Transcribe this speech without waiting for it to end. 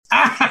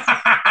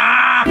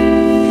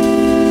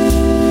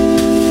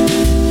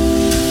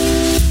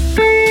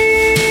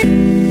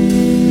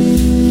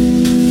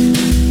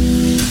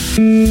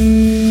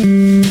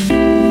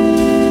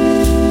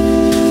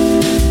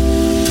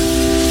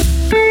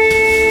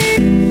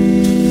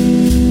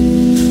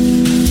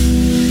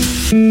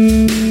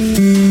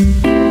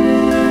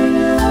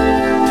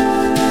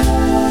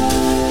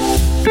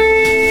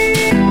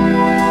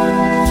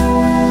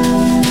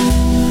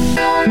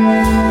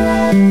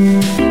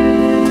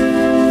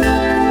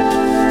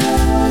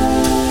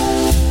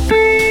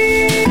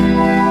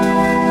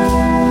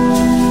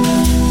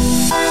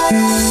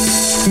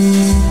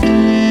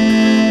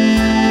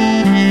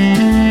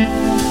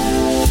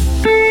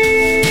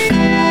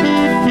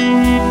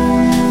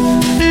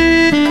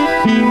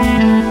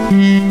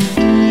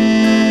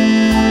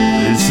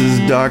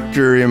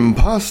Dr.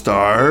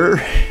 Impostar.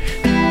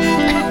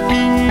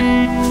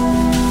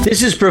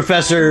 This is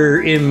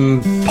Professor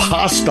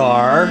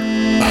Impostar.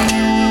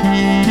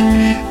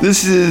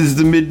 This is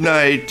the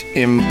Midnight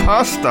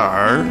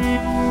Impostar.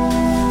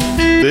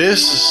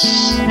 This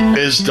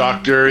is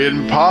Dr.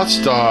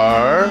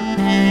 Impostar.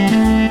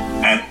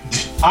 And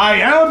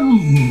I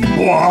am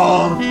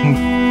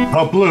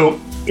a blue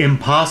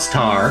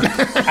impostar.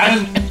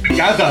 And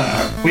together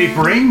we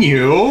bring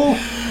you...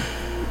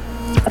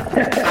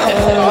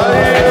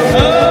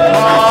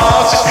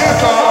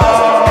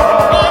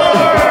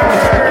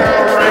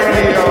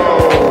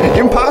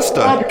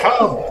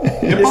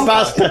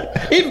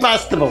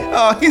 Impossible.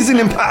 Oh, he's an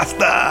imposter.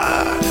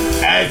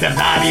 That's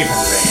not even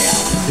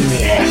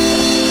real.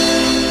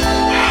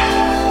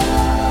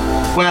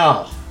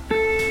 Well,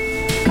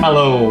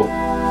 hello,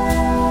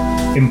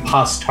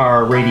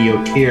 Impostar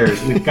Radio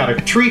Tears. We've got a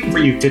treat for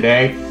you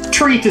today.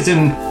 Treat is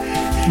in...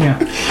 Yeah.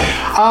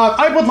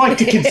 I would like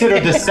to consider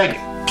this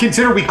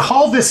we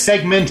call this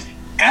segment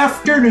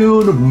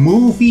Afternoon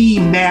Movie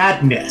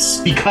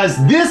Madness, because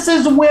this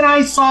is when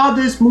I saw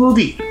this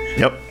movie.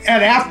 Yep.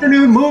 An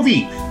afternoon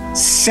movie.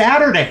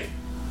 Saturday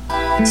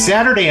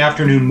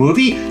afternoon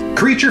movie.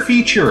 Creature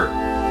feature.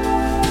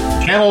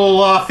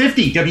 Channel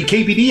 50,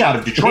 WKBD out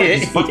of Detroit.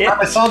 This is the first time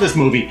I saw this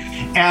movie.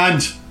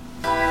 And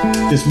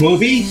this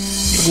movie,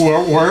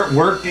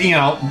 we're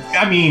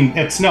I mean,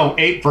 it's no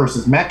ape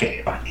versus mech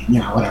ape. I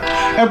mean, whatever.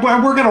 And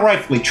we're going to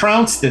rightfully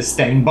trounce this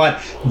thing.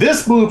 But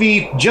this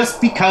movie,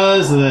 just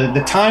because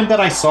the time that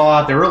I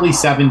saw it, the early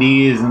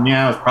 70s, and it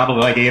was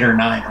probably like 8 or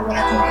 9 or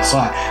whatever when I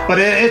saw it. But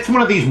it's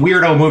one of these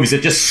weirdo movies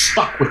that just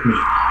stuck with me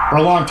for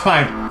a long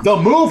time. The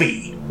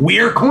movie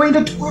we're going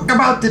to talk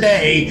about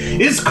today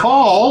is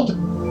called...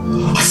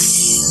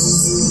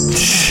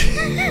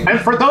 And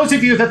for those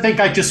of you that think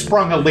I just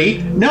sprung a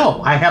leak,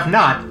 no, I have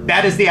not.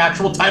 That is the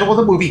actual title of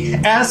the movie.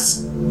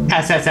 S.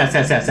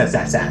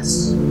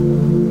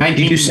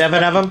 You do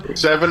 7 of them?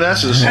 7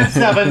 S's. And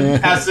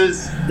 7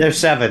 S's. There's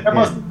 7.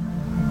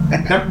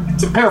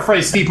 To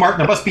paraphrase Steve Martin,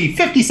 there must be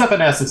 57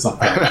 S's up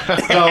there.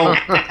 So,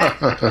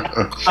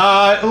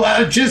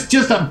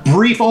 just a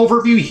brief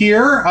overview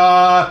here.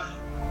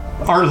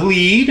 Our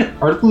lead,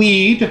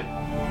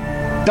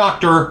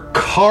 Dr.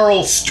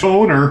 Carl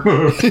Stoner,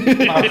 a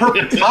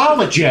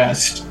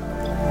herpetologist,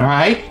 all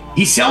right?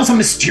 He sells a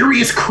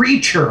mysterious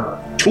creature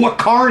to a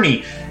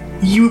carny.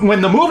 When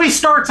the movie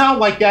starts out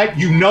like that,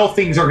 you know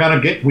things are going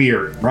to get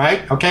weird,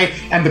 right? Okay?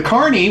 And the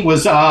carny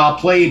was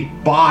played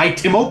by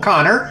Tim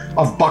O'Connor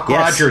of Buck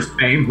Rogers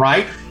fame,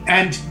 right?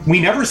 And we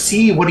never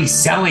see what he's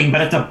selling,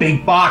 but it's a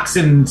big box,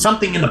 and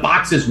something in the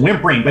box is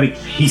whimpering, but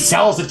he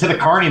sells it to the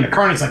carny, and the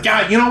carny's like,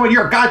 yeah, you know what?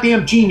 You're a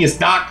goddamn genius,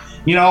 Doc.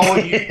 You're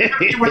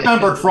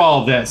remembered for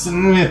all this,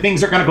 and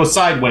things are going to go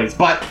sideways.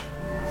 But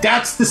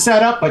that's the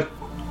setup. But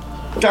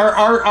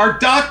our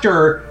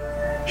doctor,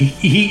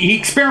 he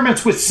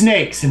experiments with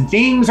snakes, and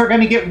things are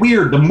going to get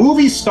weird. The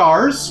movie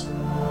stars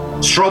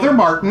Strother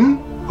Martin,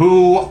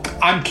 who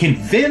I'm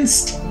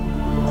convinced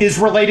is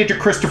related to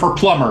Christopher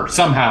Plummer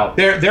somehow.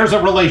 There's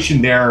a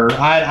relation there.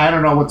 I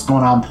don't know what's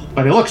going on,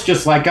 but it looks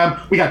just like him.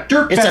 We got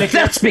Dirk Benedict. It's a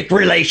thespic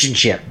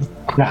relationship.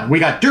 Yeah, we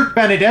got Dirk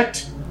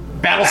Benedict,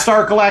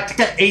 Battlestar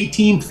Galactica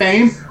A-Team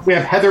fame. We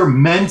have Heather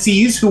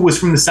Menzies, who was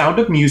from The Sound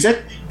of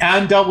Music,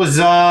 and was,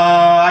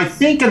 I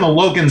think, in the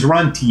Logan's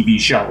Run TV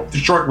show, the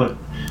short-lived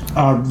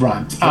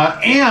run.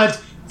 And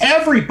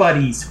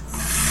everybody's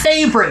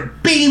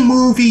favorite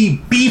B-movie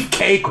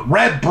beefcake,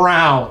 Red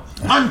Brown,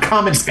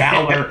 Uncommon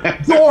Valor,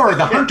 Thor,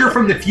 the Hunter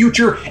from the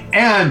Future,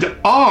 and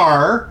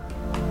our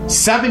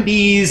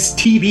 70s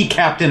TV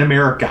Captain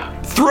America.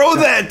 Throw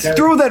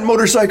that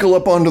motorcycle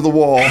up onto the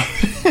wall.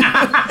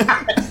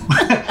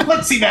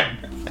 Let's see that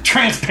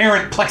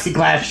transparent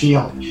plexiglass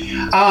shield.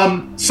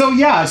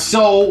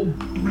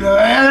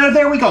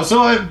 There we go.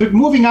 So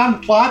moving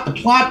on, the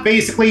plot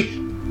basically,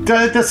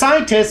 the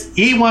scientist,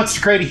 he wants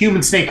to create a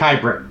human snake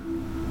hybrid.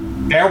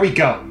 There we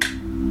go.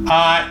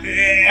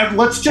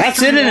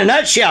 That's it in a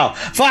nutshell.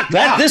 Fuck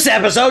that. Yeah. This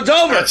episode's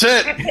over. That's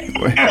it.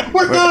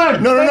 We're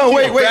good. No.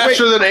 Wait.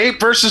 Faster than ape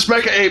versus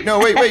mecha ape. No,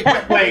 wait. No.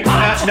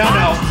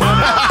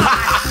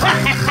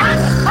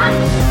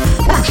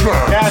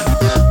 Yes,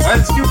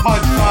 let's do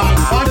punchline.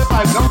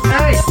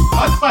 Okay.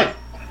 Punchline.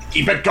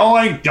 Keep it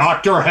going,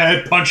 Dr.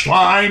 Head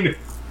punchline.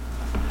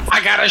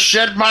 I gotta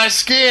shed my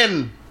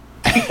skin.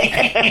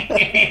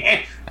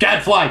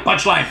 Gadfly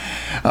punchline.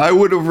 I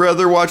would have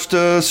rather watched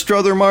a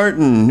Strother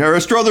Martin or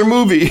a Strother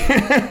movie.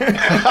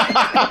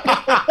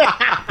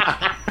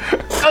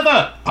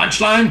 Other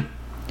punchline.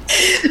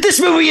 This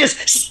movie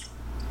is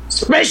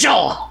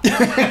special.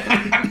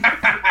 And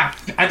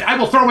I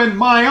will throw in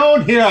my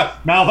own here.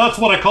 Now that's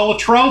what I call a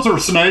trouser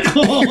snake.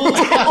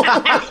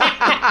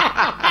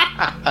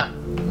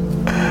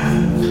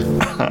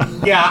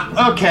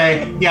 Yeah,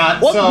 okay. Yeah.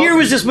 What year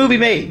was this movie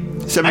made?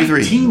 73.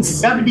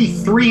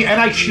 1973. And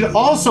I should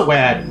also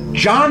add,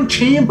 John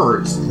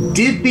Chambers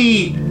did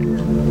the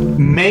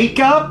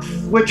makeup,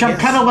 which I'm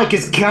kind of like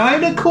is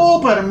kind of cool,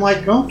 but I'm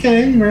like,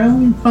 okay,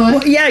 really fine.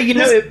 Well, yeah, you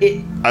know,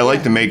 I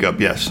like the makeup,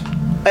 yes.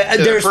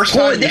 there's first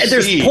time you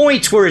there's see-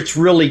 points where it's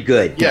really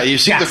good. Yeah, you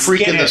see the Yes,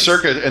 freak it in the is.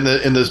 circuit in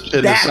the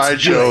That's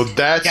sideshow. good.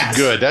 That's Yes.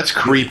 good. That's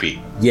creepy.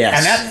 Yes.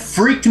 And that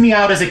freaked me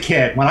out as a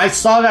kid. When I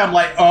saw that, I'm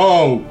like,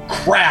 oh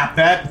crap!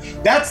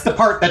 That's the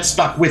part that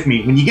stuck with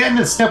me. When you get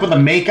into the step with the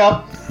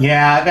makeup,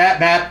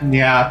 that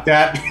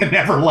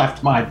never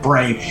left my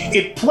brain.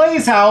 It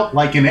plays out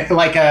like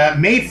a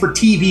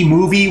made-for-TV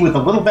movie with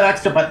a little bit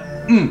extra, but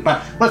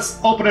let's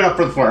open it up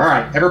for the floor. All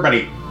right,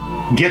 everybody,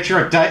 get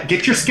your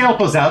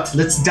scalpels out.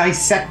 Let's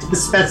dissect the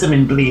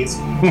specimen, please.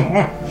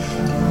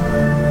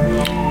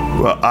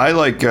 Well, I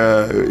like.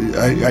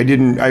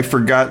 I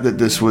forgot that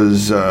this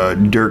was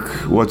Dirk.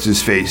 What's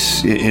his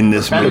face in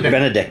this movie?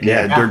 Benedict.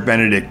 Yeah, Dirk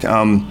Benedict.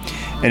 And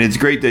it's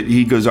great that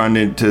he goes on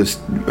into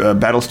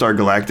Battlestar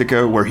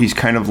Galactica, where he's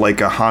kind of like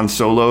a Han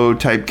Solo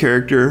type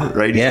character,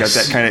 right? Yes. He's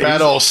got that kind of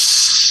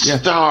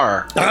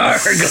Battlestar.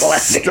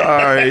 Galactic.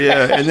 star,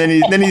 yeah. And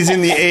then he's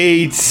in the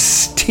A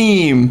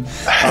team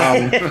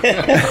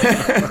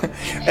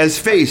as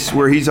Face,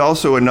 where he's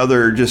also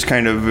another just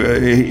kind of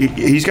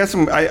he's got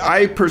some.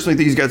 I personally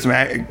think he's got some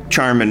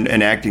charm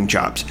and acting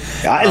chops.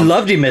 I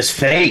loved him as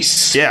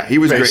Face. Yeah, he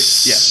was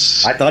Face.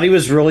 great. Yeah. I thought he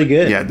was really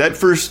good. Yeah, that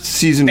first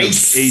season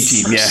Face. of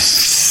A-Team,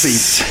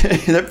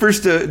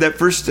 that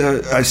first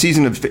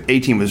season of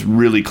A-Team was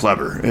really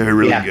clever,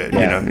 really Yeah, good.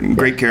 yeah. You know,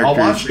 great I characters.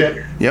 watched it.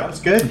 Yep. That was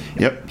good.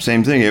 Yep,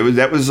 same thing.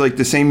 That was like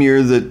the same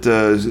year that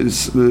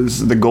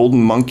the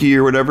Golden Monkey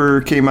or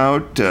whatever came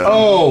out.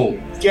 Oh,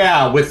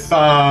 yeah, with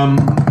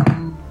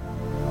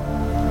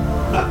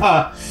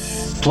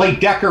played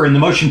Decker in the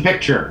motion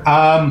picture.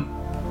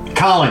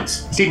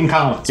 Stephen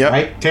Collins, Yep.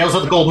 right? Tales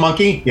of the Gold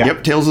Monkey? Yeah.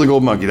 Yep, Tales of the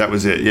Gold Monkey. That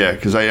was it. Yeah,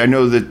 because I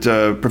know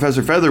that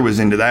Professor Feather was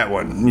into that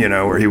one. You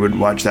know, where he would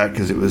watch that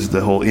because it was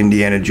the whole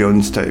Indiana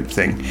Jones type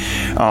thing.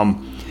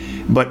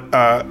 But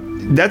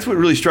that's what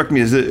really struck me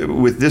is that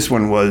with this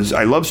one was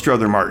I love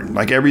Strother Martin,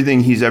 like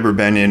everything he's ever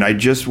been in. I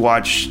just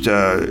watched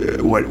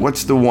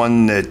what's the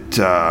one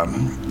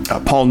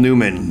that Paul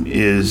Newman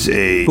is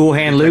a Cool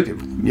Hand Luke.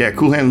 Yeah,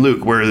 Cool Hand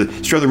Luke, where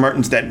Strother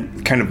Martin's that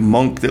kind of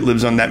monk that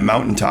lives on that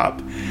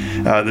mountaintop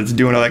that's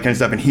doing all that kind of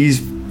stuff, and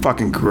he's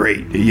fucking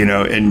great, you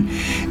know. And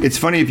it's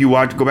funny if you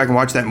go back and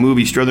watch that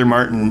movie, Strother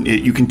Martin,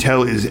 you can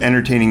tell is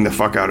entertaining the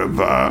fuck out of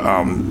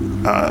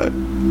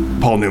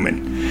Paul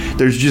Newman.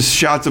 There's just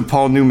shots of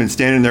Paul Newman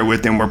standing there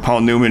with him where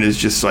Paul Newman is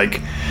just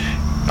like,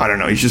 I don't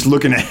know, he's just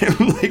looking at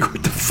him like,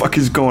 what the fuck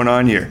is going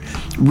on here?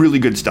 Really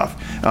good stuff.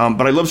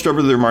 But I love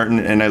Strother Martin,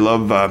 and I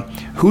love,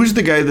 who's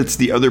the guy that's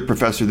the other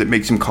professor that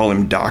makes him call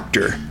him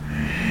doctor?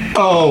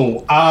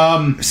 Oh,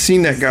 I've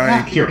seen that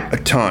guy Here. a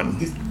ton.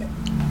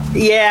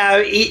 Yeah,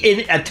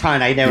 in a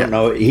ton. I don't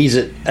know. He's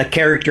a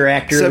character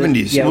actor.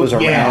 70s. Yeah, was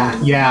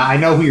around. yeah, I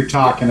know who you're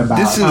talking about.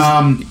 This is-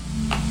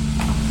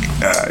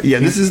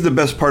 this is the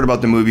best part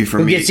about the movie for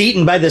Who me. gets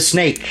eaten by the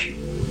snake?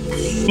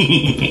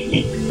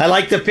 I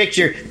like the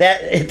picture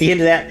that at the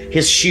end of that,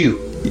 his shoe.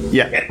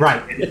 Yeah,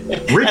 right.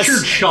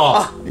 Richard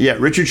Shaw. yeah,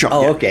 Richard Schultz.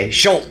 Oh, yeah. okay.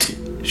 Schultz.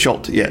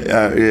 Schultz,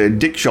 yeah,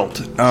 Dick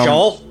Schultz.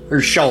 Schultz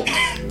or Schultz?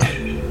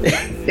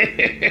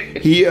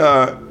 He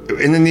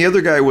and then the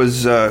other guy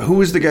was who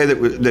was the guy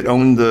that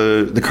owned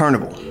the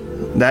carnival?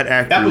 That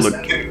actor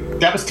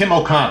That was Tim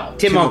O'Connell.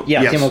 Tim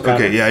O'Connell.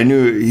 Okay, yeah, I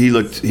knew he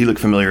looked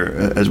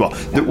familiar as well.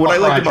 What I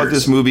liked about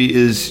this movie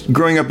is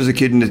growing up as a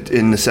kid in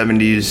the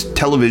 70s,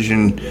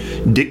 television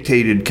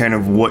dictated kind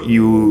of what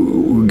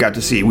you got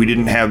to see. We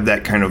didn't have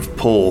that kind of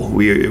pull.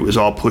 It was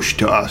all pushed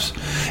to us.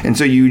 And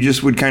so you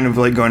just would kind of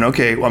like going,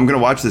 okay, well, I'm going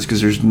to watch this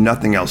because there's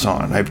nothing else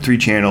on. I have 3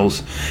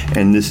 channels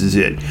and this is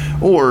it.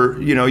 Or,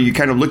 you know, you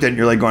kind of looked at it and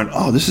you're like going,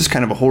 oh, this is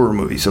kind of a horror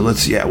movie. So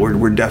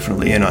we're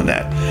definitely in on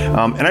that.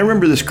 And I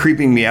remember this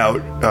creeping me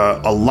out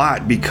a lot,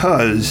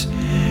 because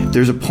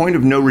there's a point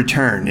of no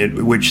return at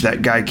which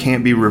that guy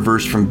can't be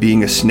reversed from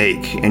being a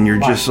snake, and you're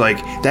just like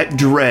that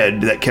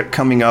dread that kept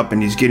coming up,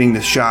 and he's getting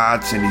the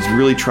shots, and he's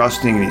really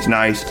trusting, and he's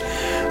nice.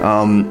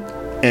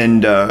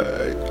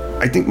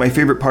 I think my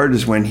favorite part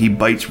is when he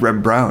bites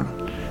Reb Brown.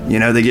 You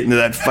know, they get into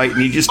that fight,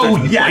 and he just starts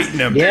biting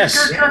him.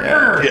 Yes.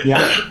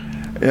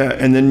 Yeah,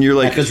 and then you're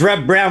like, Because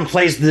Reb Brown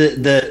plays The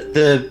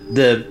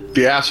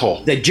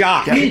asshole. the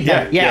jock.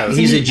 Yeah.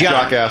 He's a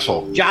jock. Jock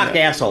asshole. Jock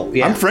asshole.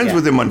 Yeah. I'm friends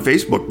with him on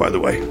Facebook, by the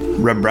way,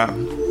 Reb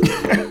Brown.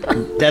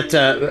 That's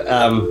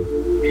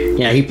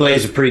Yeah, he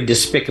plays a pretty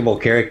despicable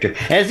character,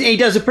 and he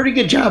does a pretty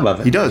good job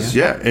of it. He does,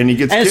 yeah. And he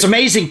gets. And it's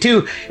amazing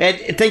too. And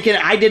thinking,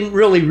 I didn't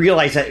really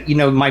realize that.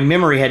 My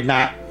memory had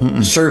not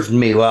served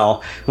me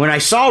well when I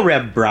saw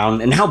Reb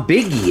Brown and how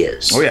big he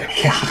is. Oh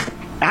yeah.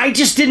 I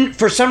just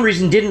for some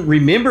reason, didn't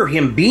remember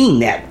him being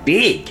that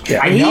big.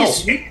 Yeah, and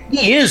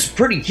he is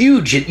pretty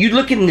huge. You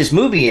look in this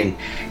movie, and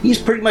he's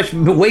pretty much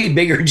way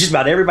bigger than just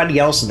about everybody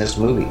else in this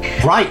movie.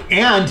 Right,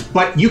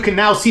 but you can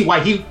now see why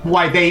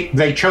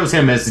they chose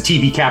him as the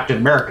TV Captain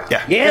America.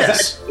 Yeah.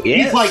 Yes.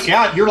 He's like,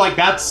 you're like,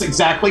 that's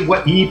exactly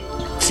what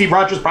Steve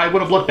Rogers probably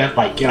would have looked at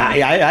like.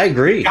 I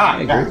agree.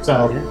 I agree.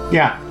 So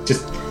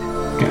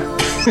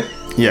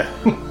Yeah.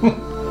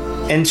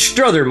 And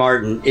Strother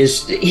Martin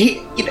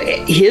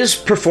his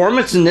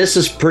performance in this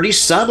is pretty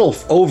subtle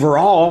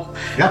overall.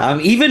 Yeah.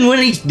 Even when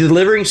he's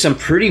delivering some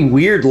pretty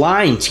weird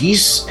lines,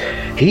 he's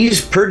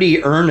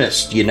pretty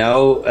earnest.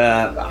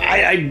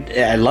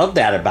 I love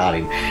that about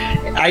him.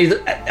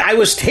 I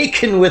was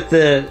taken with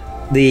the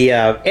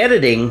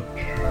editing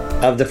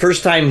of the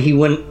first time he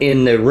went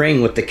in the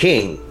ring with the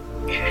King.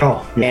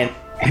 Oh, yeah. And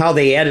how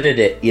they edited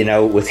it,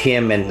 with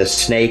him and the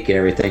snake and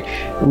everything.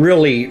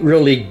 Really,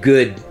 really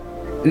good.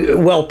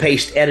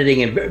 Well-paced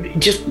editing and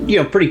just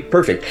pretty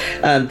perfect.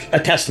 A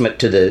testament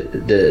to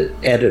the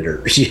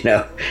editors,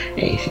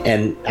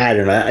 and I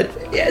don't know.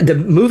 The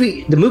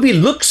movie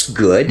looks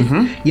good.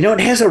 Mm-hmm. It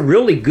has a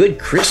really good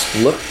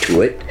crisp look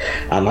to it.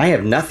 I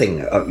have nothing,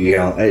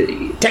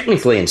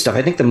 technically and stuff.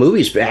 I think the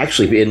movie's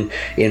actually been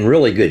in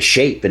really good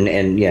shape and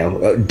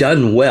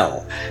done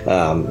well.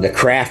 The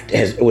craft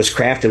was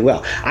crafted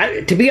well.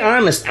 To be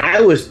honest,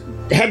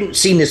 hadn't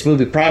seen this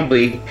movie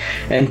probably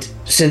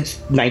since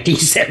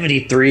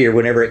 1973 or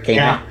whenever it came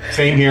out.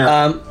 Same here.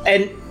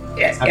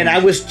 And I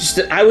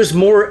was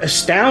more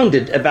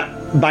astounded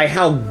by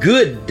how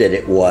good that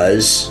it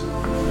was,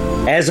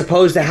 as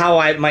opposed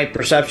to my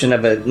perception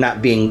of it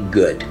not being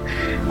good.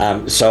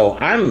 So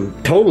I'm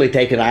totally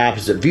taking the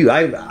opposite view.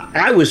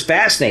 I was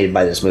fascinated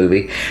by this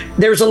movie.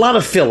 There's a lot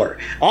of filler.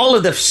 All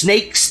of the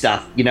snake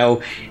stuff,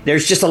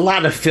 there's just a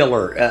lot of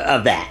filler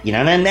of that,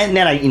 and then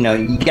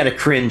you got to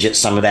cringe at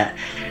some of that.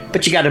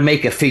 But you got to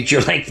make a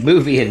feature-length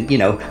movie, and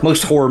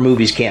most horror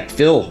movies can't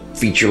fill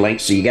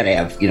feature-length, so you got to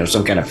have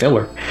some kind of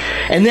filler,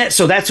 and that's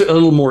a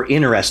little more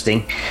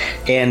interesting.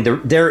 And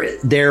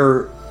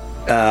their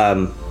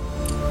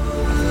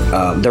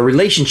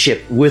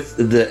relationship with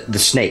the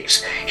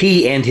snakes,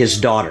 he and his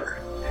daughter,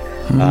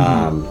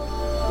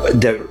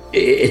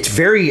 it's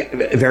very,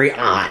 very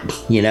odd,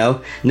 And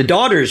the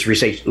daughter's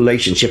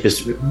relationship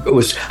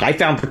was I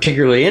found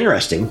particularly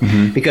interesting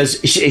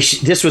because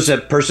this was a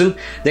person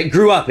that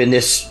grew up in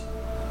this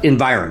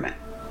environment.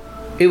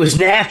 It was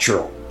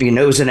natural.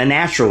 It was in a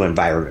natural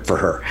environment for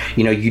her.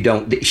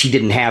 She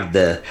didn't have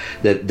the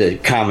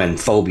common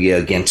phobia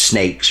against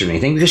snakes or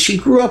anything because she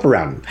grew up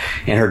around them.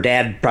 And her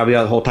dad probably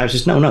the whole time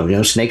says,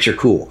 no, snakes are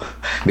cool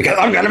because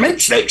I'm going to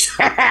make snakes.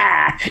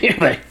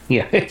 But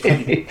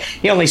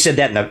he only said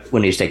that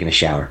when he was taking a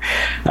shower.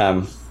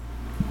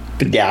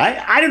 But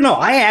yeah, I don't know.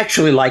 I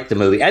actually like the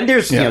movie, and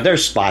there's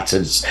there's spots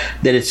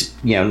that it's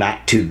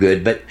not too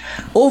good, but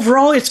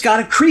overall it's got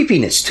a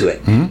creepiness to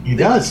it. It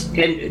does.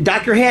 And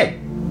Dr. Head,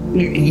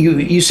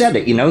 you said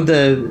it.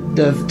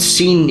 The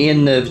scene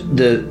in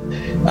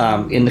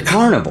the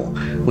carnival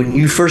when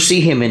you first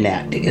see him in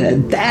that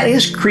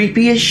is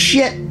creepy as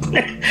shit.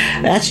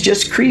 That's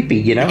just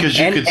creepy, Because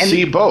you could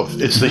see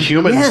both. It's the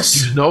human.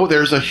 Yes.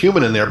 There's a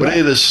human in there, but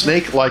it is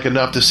snake-like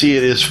enough to see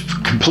it is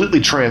completely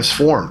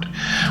transformed.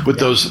 With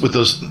those,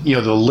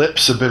 the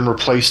lips have been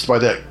replaced by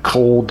that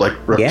cold, like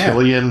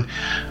reptilian,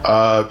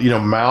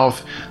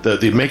 mouth.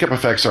 The makeup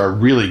effects are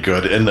really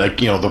good, and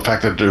the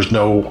fact that there's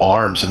no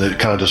arms and it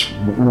kind of just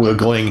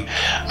wiggling.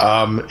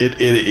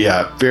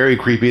 Very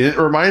creepy. It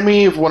reminded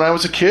me of when I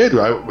was a kid.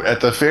 At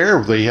the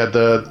fair, they had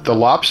the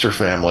lobster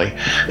family,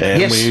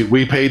 and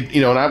we paid.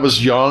 And I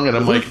was young, and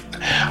I'm like,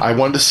 I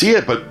wanted to see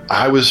it, but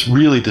I was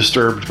really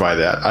disturbed by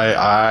that.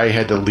 I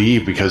had to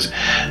leave because,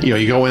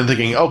 you go in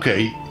thinking,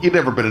 okay, you'd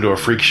never been into a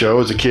freak show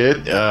as a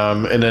kid,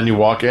 and then you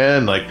walk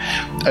in,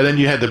 and then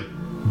you had to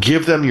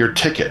give them your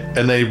ticket,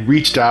 and they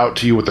reached out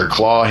to you with their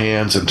claw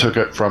hands and took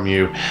it from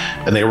you,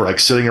 and they were like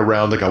sitting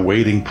around like a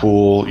wading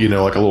pool,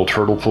 like a little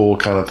turtle pool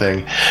kind of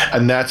thing,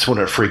 and that's when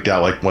it freaked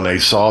out, like when they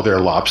saw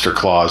their lobster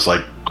claws,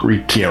 like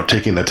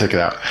taking the ticket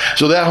out.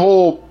 So that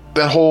whole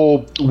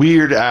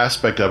weird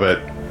aspect of it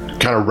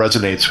kind of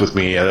resonates with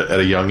me at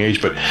a young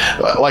age. But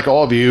like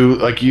all of you,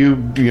 like you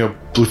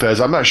Blue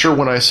Fez, I'm not sure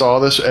when I saw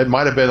this. It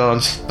might have been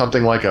on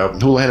something like a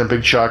Houlihan and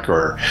Big Chuck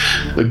or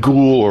The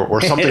Ghoul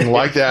or something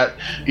like that,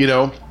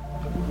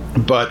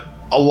 But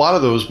a lot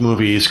of those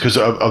movies, because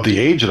of the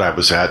age that I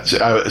was at,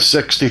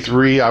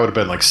 63, I would have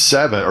been like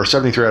 7, or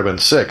 73, I'd have been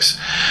 6.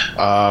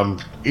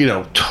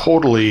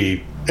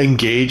 Totally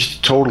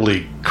engaged,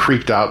 totally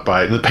creeped out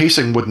by it, and the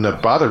pacing wouldn't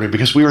have bothered me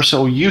because we were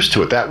so used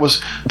to it. That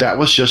was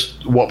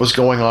just what was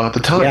going on at the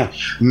time.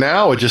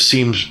 Now it just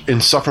seems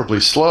insufferably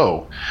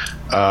slow,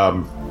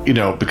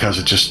 because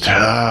it just,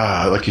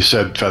 like you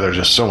said, Feather,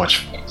 just so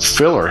much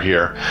filler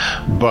here,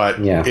 but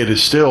it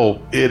is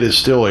still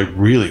a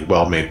really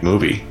well-made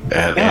movie,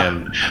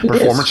 and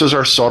performances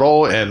are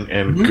subtle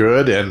and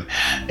good, and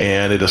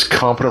it is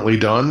competently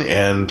done,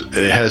 and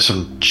it has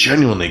some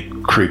genuinely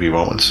creepy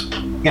moments.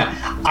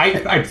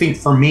 I think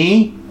for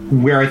me,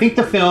 where I think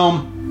the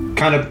film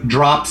kind of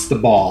drops the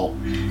ball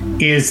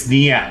is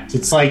the end.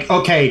 It's like,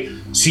 okay,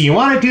 so you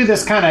want to do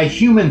this kind of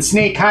human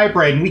snake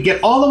hybrid, and we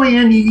get all the way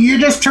in, you're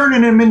just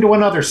turning him into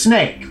another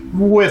snake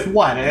with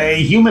what,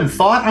 a human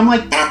thought? I'm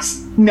like,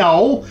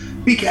 no,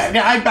 because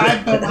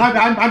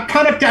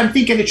I'm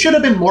thinking it should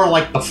have been more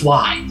like The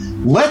Fly.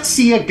 Let's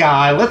see a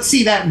guy, let's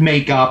see that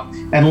makeup,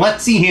 and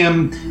let's see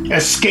him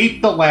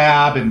escape the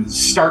lab and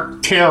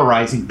start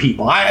terrorizing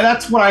people.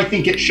 That's what I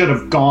think it should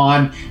have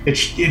gone. It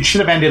should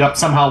have ended up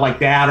somehow like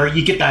that, or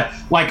you get that,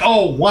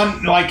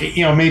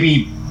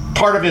 maybe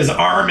part of his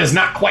arm is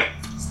not quite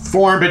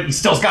formed, but he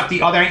still's got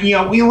the other.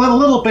 We went a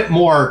little bit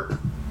more.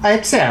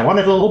 I'd say I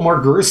wanted a little more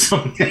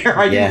gruesome there.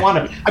 I didn't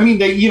want to. I mean,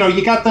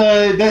 you got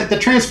the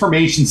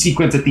transformation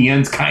sequence at the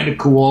end's kind of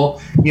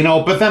cool,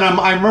 But then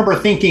I remember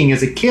thinking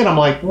as a kid, I'm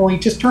like, well, he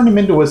just turned him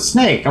into a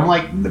snake. I'm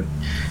like,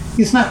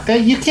 he's not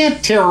that. You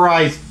can't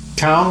terrorize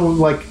town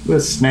like a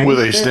snake. With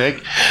a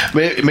snake,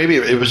 maybe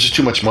it was just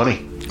too much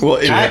money. Well,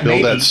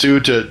 build that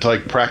suit to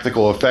like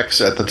practical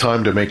effects at the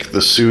time to make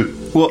the suit.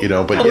 But it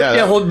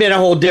would have been a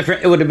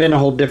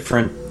whole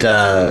different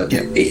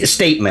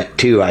statement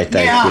too. I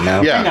think.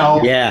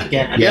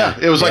 Yeah.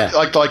 It was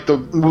like the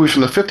movie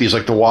from the 50s,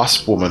 like the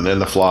Wasp Woman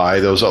and the Fly.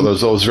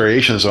 Those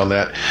variations on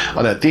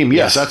that theme.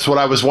 Yes, that's what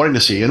I was wanting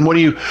to see. And when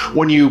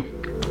you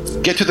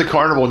get to the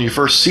carnival and you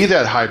first see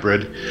that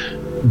hybrid,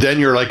 then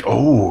you're like,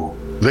 oh,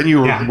 then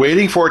you're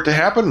waiting for it to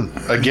happen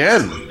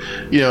again.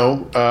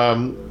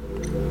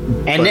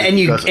 And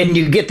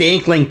you get the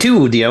inkling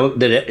too,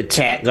 that it's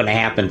going to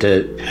happen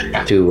to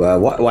I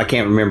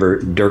can't remember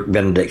Dirk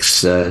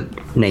Benedict's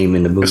name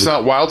in the movie. It's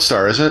not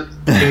Wildstar, is it?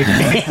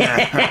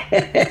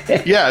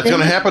 Yeah, it's going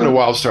to happen to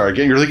Wildstar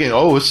again. You're thinking,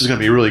 oh, this is going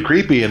to be really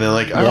creepy, and then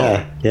like,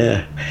 oh,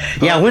 yeah.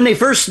 When they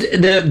first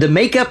the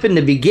makeup in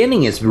the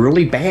beginning is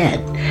really bad.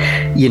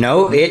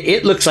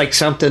 It looks like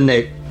something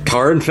that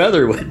Tar and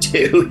Feather would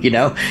do,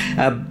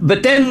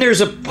 but then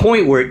there's a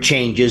point where it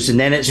changes, and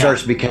then it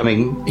starts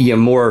becoming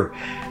more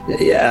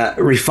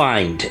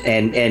refined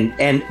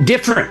and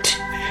different.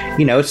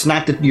 It's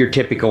not your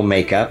typical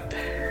makeup.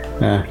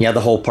 The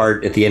whole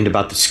part at the end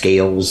about the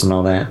scales and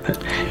all that.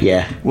 But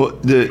well,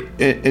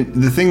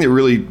 the thing that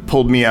really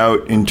pulled me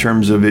out in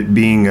terms of it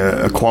being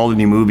a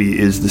quality movie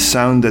is the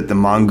sound that the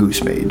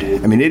mongoose made.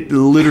 I mean, it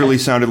literally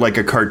sounded like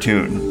a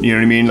cartoon. You know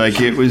what I mean?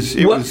 Like it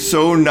was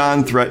so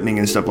non-threatening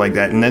and stuff like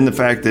that. And then the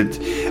fact that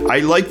I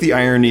like the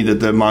irony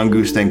that the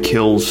mongoose then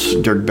kills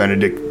Dirk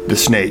Benedict the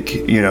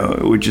snake,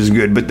 which is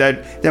good. But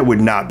that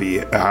would not be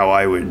how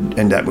I would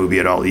end that movie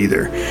at all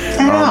either.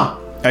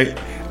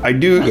 I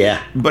do,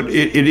 but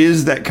it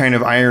is that kind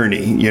of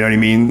irony, you know what I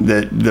mean?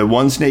 That the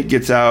one snake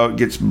gets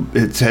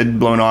its head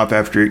blown off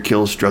after it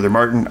kills Strother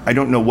Martin. I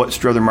don't know what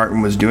Strother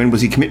Martin was doing. Was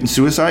he committing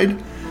suicide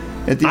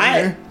at the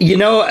end there?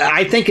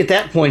 I think at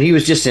that point he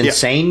was just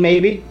insane,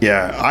 maybe.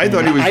 Yeah, I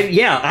thought he was.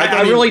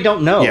 I really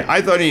don't know. Yeah,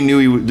 I thought he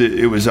knew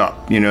it was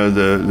up.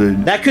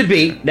 That could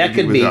be. That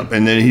could be. Up.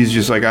 And then he's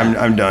just like,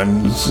 I'm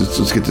done.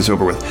 Let's get this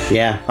over with.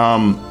 Yeah.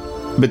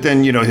 But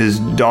then, you know, his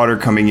daughter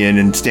coming in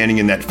and standing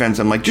in that fence,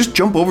 I'm like, just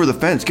jump over the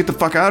fence, get the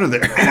fuck out of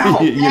there.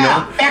 You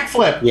know?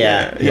 Backflip.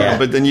 Yeah.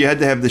 But then you had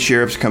to have the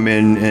sheriffs come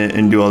in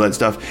and do all that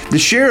stuff. The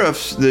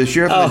sheriff and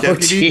the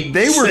deputy,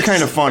 they were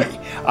kind of funny.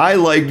 I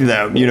liked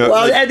them, you know.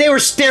 Well, they were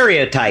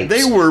stereotypes.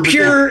 They were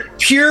pure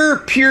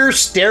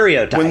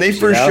stereotypes. When they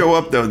first show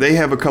up, though, they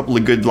have a couple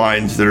of good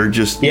lines that are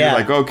just you're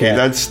like, okay,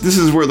 this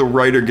is where the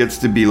writer gets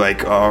to be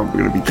like, oh,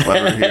 we're gonna be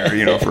clever here,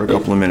 you know, for a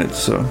couple of minutes.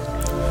 So.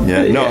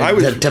 Yeah, no, I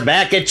was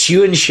tobacco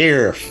chewing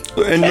sheriff.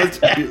 And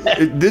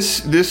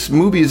this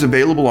movie is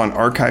available on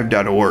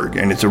archive.org,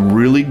 and it's a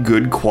really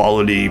good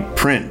quality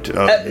print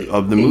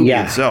of the movie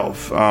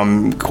itself,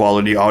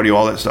 quality audio,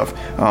 all that stuff.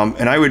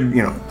 And I would,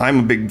 you know, I'm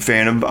a big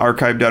fan of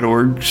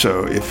archive.org.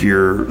 So if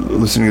you're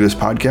listening to this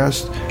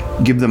podcast,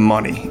 give them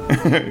money,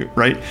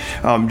 right?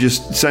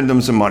 Just send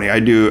them some money. I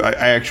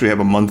actually have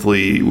a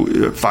monthly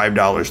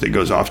 $5 that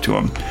goes off to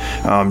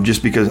them,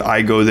 just because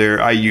I go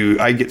there.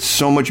 I get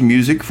so much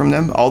music from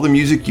them. All the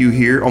music you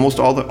hear, almost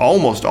all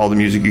the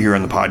music you hear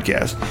on the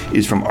podcast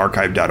is from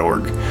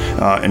archive.org,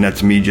 and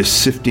that's me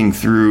just sifting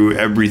through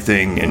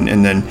everything,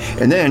 and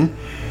then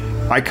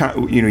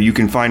you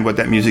can find what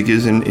that music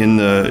is down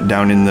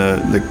in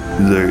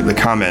the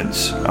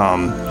comments.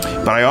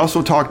 But I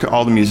also talk to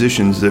all the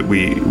musicians that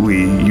we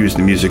use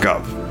the music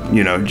of,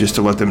 you know, just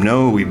to let them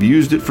know we've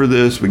used it for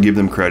this. We give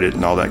them credit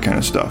and all that kind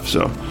of stuff.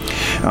 So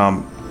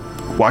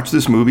watch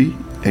this movie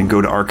and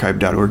go to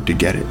archive.org to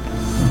get it.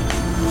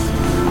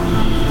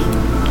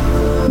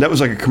 That was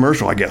like a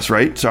commercial, I guess,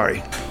 right? Sorry.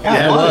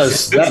 Yeah, it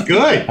was. That's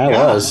good.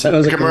 That was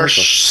a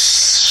commercial.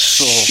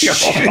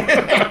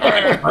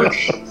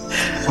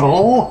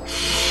 Oh.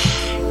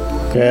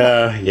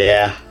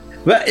 Yeah.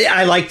 But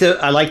I like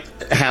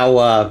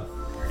how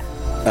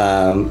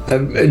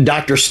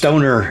Dr.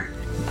 Stoner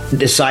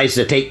decides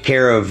to take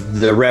care of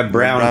the Reb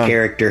Brown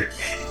character.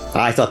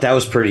 I thought that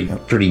was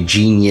pretty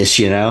genius,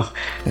 you know.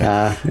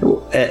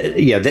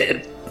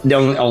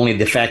 Only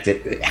the fact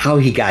that how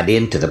he got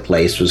into the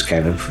place was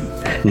kind of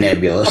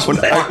nebulous. And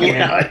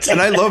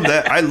I love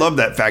that. I love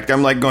that fact.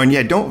 I'm like going,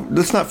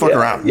 let's not fuck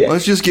around. Yeah.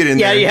 Let's just get in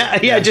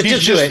there.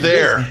 Just do it.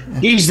 There.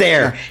 He's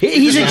there.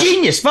 He's a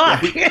genius.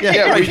 Fuck.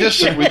 We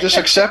just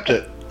accept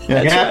it.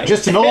 Yeah,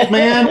 just an old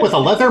man with a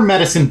leather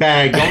medicine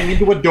bag going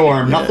into a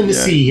dorm. Nothing to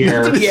see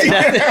here.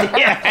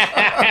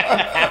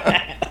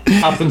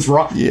 Nothing's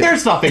wrong. Yeah.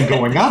 There's nothing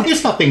going on.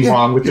 There's nothing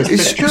wrong with this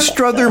picture.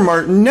 Strother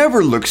Martin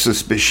never looks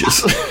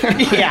suspicious.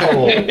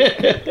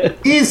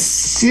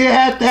 He's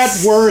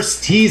at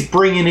worst. He's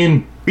bringing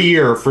in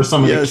beer for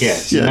some of the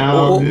kids. You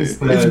know?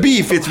 It's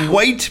beef. It's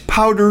white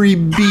powdery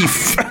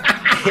beef.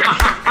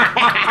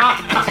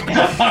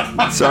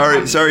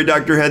 Sorry,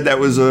 Dr. Head. That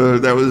was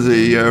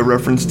a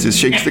reference to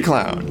Shakes the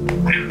Clown.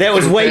 That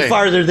was way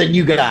farther than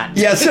you got.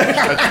 Yes.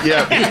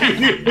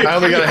 I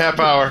only got a half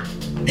hour.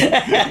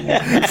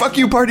 Fuck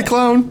you, party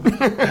clown.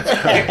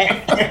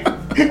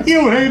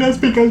 You hate us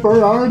because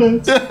we're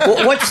artists.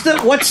 Well, what's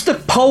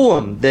the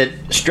poem that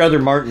Strother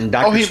Martin,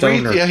 Dr.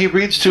 Stoner? He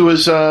reads to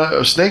his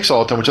snakes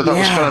all the time, which I thought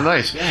was kind of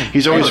nice. Yeah.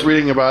 He's always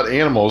reading about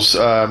animals.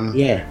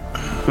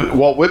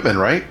 Walt Whitman,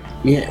 right?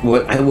 Yeah,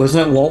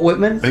 wasn't it Walt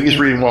Whitman? I think he's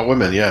reading Walt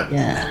Whitman. Yeah.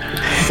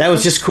 That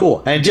was just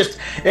cool, and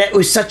it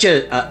was such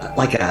a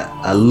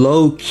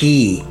low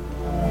key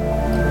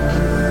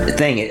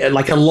thing,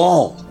 like a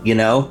lull, you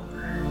know.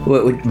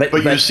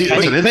 But you see, it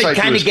was an insight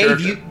to his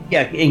character.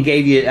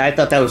 Gave you. I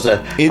thought that was a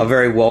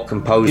very well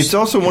composed. It's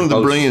also one of the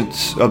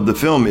brilliance of the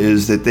film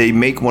is that they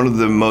make one of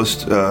the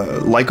most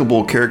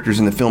likable characters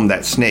in the film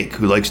that snake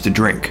who likes to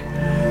drink.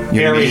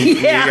 You know what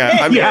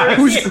I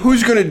mean?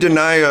 Who's going to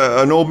deny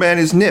an old man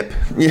his nip?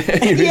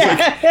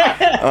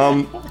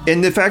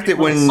 And the fact that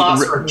when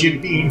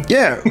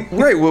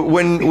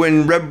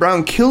when Reb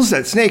Brown kills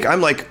that snake,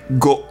 I'm like,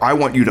 go! I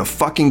want you to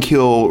fucking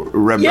kill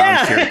Reb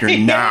Brown's character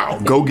now.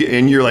 Go get,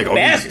 and you're like, oh,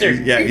 bastard!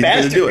 He's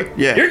going to do it.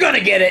 Yeah, you're going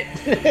to get it.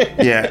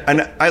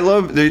 And I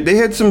love they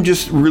had some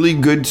just really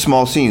good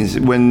small scenes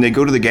when they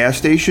go to the gas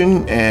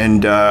station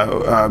and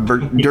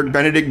Dirk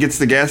Benedict gets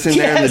the gas in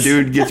there and the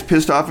dude gets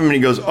pissed off him and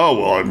he goes,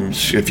 oh well,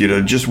 if you'd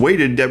have just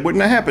waited, that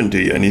wouldn't have happened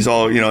to you. And he's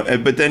all,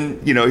 but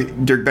then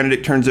Dirk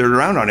Benedict turns it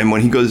around on him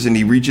when he goes and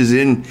he reaches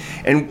in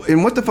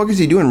and what the fuck is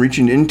he doing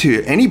reaching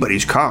into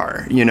anybody's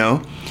car,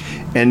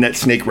 and that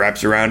snake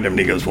wraps around him and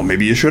he goes, well,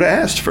 maybe you should have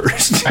asked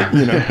first.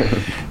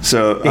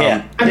 So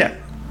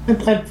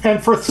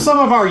And for some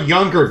of our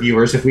younger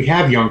viewers, if we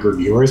have younger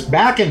viewers,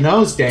 back in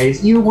those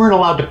days, you weren't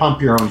allowed to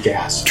pump your own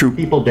gas. True.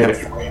 People did it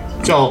for you.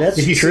 So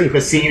if you see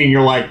a scene and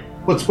you're like,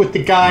 what's with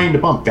the guy in the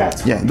pump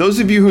gas? Yeah, those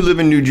of you who live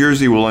in New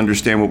Jersey will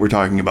understand what we're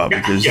talking about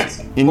because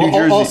in New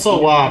Jersey...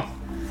 Also,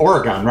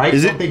 Oregon, right?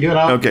 Is it? Don't they do it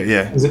out? Okay,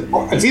 yeah.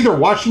 It's either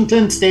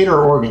Washington State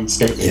or Oregon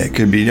State. Yeah, it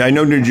could be. I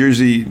know New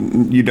Jersey,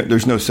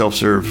 there's no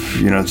self-serve.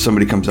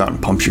 Somebody comes out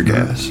and pumps your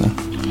gas. So.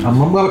 I'm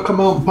going to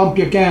come out and pump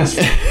your gas.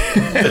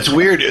 It's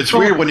weird. It's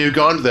weird when you've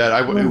gone to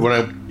that. When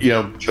I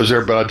was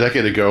there about a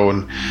decade ago,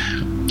 and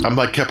I'm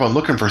like kept on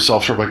looking for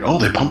self-serve. Like, oh,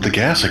 they pump the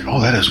gas. Like, oh,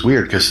 that is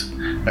weird because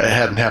it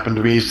hadn't happened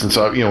to me since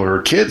we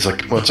were kids.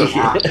 Like, by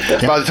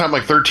the time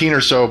like 13 or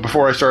so,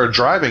 before I started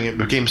driving, it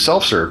became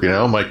self-serve.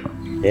 I'm like,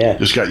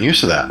 just got used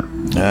to that.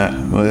 Yeah.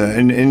 Well,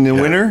 in the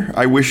winter,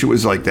 I wish it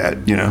was like that.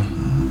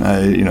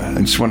 I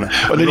just want to.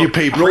 But then you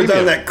pay roll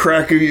down that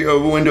crack of a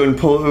window and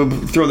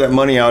throw that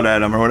money out at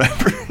them or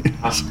whatever.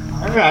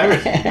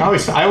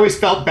 I always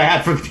felt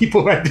bad for the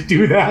people who had to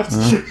do that.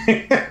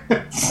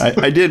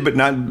 I did, but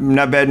not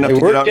bad enough to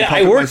get out and pump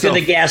I worked myself.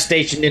 in a gas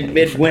station in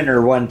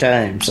midwinter one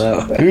time,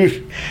 so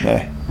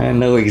I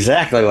know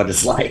exactly what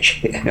it's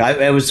like.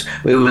 It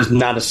was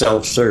not a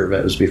self-serve.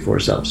 It was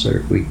before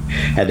self-serve. We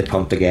had to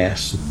pump the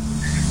gas.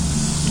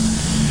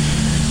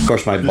 Of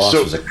course, my boss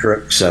was a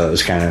crook, so it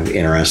was kind of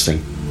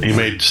interesting. He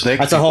made snake.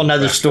 That's a whole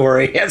nother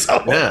story.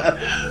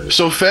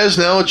 So Fez,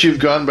 now that you've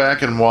gone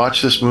back and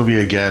watched this movie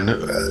again,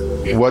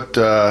 what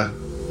how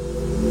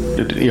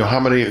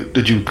many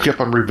did you keep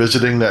on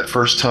revisiting that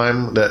first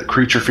time, that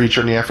creature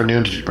feature in the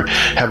afternoon? Did you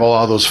have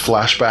all those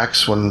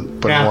flashbacks when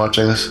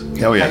watching this?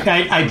 Oh yeah,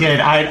 I did.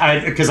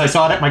 Because I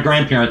saw it at my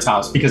grandparents'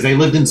 house because they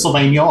lived in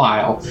Sylvania,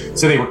 Ohio,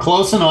 so they were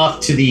close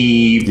enough to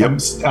the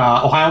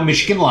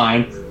Ohio-Michigan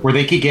line where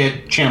they could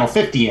get Channel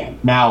 50 in.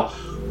 Now,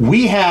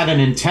 we had an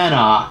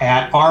antenna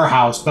at our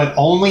house, but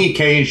only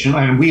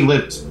occasionally, and we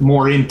lived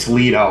more in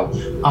Toledo,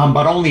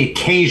 but only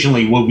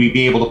occasionally would we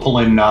be able to pull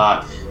in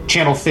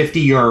Channel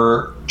 50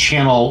 or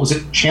Channel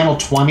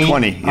 20?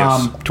 20,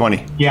 yes,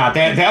 20. Yeah,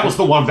 that was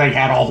the one that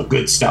had all the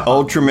good stuff.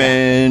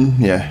 Ultraman,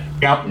 yeah.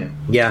 Yep.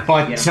 Yeah.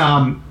 But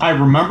I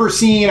remember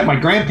seeing it at my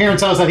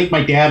grandparents' house. I think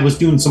my dad was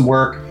doing some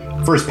work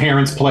for his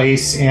parents'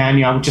 place,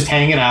 and just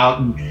hanging out.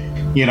 And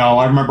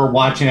I remember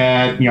watching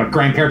it.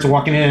 Grandparents are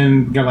walking in,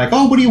 and they're like,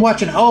 "Oh, what are you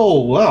watching?"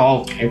 "Oh,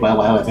 well, okay, well,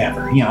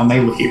 whatever." And they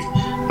leave.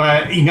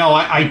 But,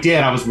 I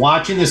did. I was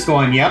watching this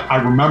going, yep,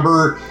 I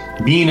remember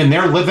being in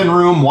their living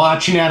room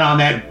watching it on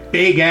that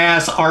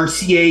big-ass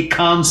RCA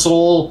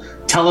console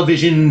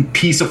television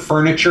piece of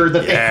furniture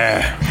that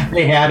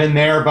they had in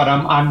there. But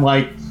I'm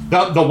like,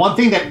 the one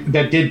thing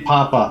that did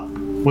pop up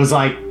was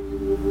like,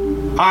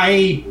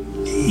 I'm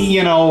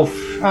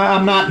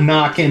not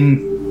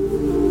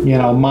knocking,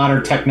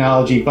 modern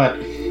technology, but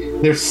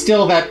there's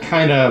still that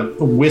kind of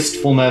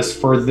wistfulness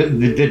for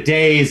the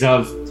days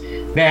of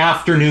the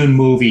afternoon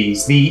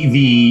movies,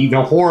 the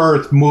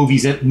horror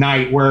movies at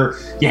night where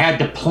you had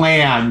to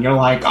plan. You're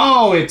like,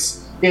 oh,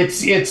 it's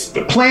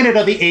Planet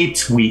of the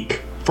Apes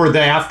week for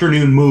the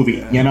afternoon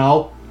movie,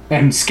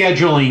 and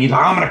scheduling.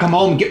 I'm going to come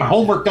home and get my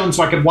homework done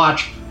so I can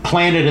watch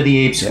Planet of the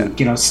Apes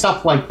week,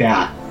 stuff like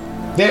that.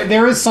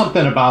 There is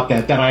something about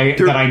that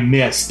I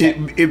missed.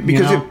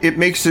 Because it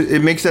makes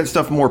that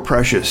stuff more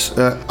precious.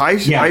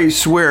 I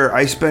swear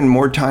I spend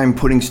more time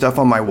putting stuff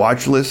on my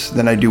watch list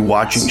than I do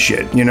watching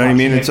shit. You know what I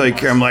mean? It's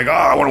like I'm like, oh,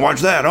 I want to watch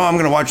that. Oh, I'm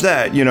going to watch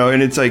that.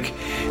 And it's like,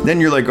 then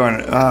you're like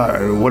going,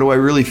 what do I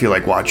really feel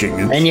like watching?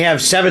 And you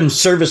have 7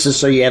 services,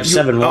 so you have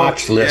 7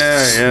 watch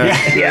lists.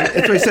 Yeah.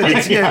 That's what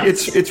I said.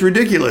 It's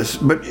ridiculous,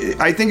 but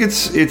I think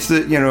it's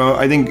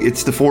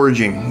the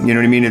foraging. You know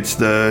what I mean? It's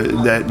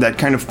that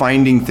kind of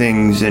finding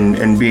things.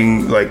 And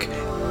being like,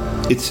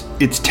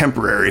 it's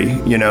temporary,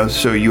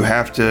 so you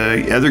have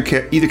to either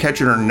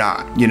catch it or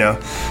not,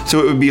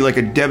 so it would be like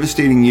a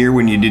devastating year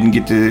when you didn't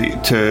get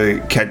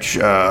to catch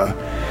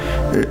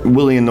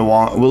Willy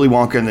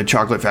Wonka and the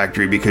Chocolate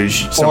Factory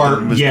because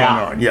something was going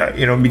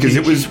on, because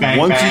it was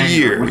once a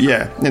year,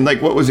 and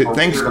like, what was it,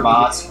 Wizard of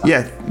Oz.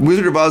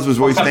 Wizard of Oz was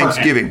always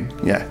Thanksgiving,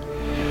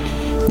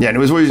 and it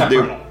was always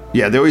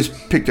they always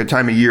picked a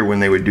time of year when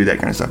they would do that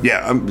kind of stuff.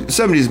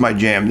 70s is my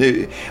jam.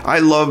 I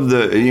love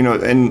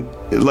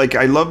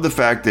I love the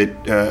fact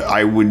that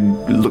I would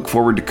look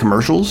forward to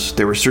commercials.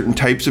 There were certain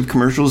types of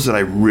commercials that I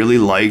really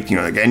liked.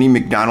 Like any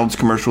McDonald's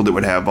commercial that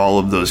would have all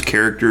of those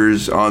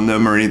characters on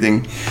them or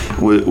anything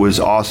was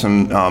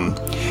awesome.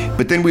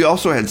 But then we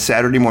also had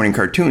Saturday morning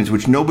cartoons,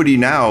 which nobody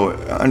now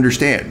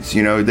understands.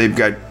 They've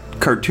got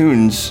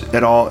cartoons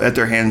at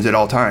their hands at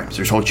all times.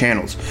 There's whole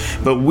channels,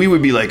 but we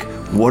would be like,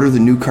 what are the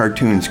new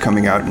cartoons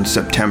coming out in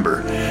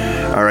September?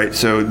 All right,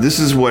 so this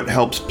is what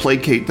helps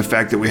placate the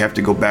fact that we have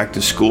to go back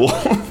to school.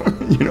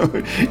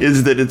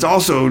 Is that it's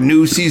also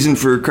new season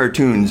for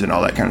cartoons and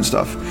all that kind of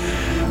stuff.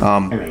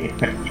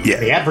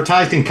 They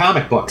advertised in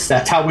comic books.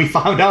 That's how we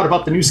found out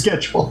about the new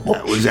schedule.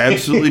 That was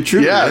absolutely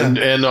true.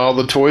 And all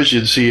the toys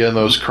you'd see in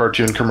those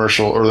cartoon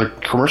commercials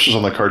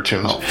on the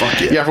cartoons. Oh,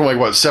 fuck yeah. From like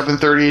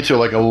 7:30 to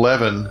like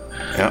 11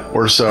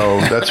 or so.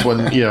 That's when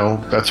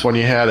that's when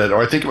you had it.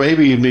 Or I think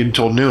maybe even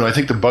until noon. I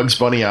think the Bugs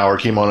Bunny hour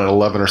came on at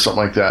 11 or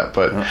something like that.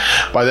 But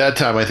by that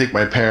time, I think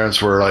my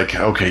parents were like,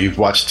 "Okay, you've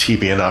watched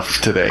TV enough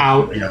today.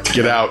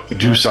 Get out,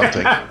 do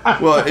something."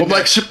 I'm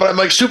like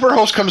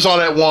Superhost comes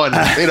on at 1.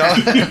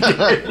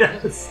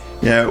 Yes.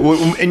 Yeah,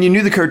 and you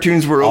knew the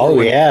cartoons were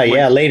over.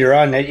 Later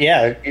on,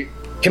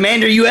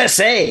 Commander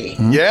USA.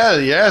 Mm-hmm.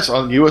 Yes,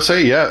 on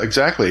USA,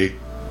 exactly.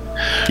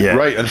 Yeah.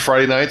 Right, and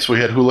Friday nights we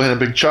had Houlihan and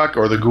Big Chuck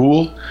or the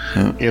Ghoul,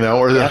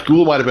 or the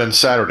Ghoul might have been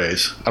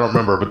Saturdays. I don't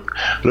remember, but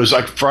it was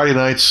like Friday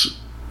nights.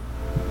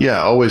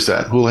 Yeah, always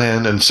that.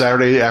 Houlihan, and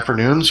Saturday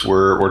afternoons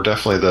were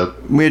definitely the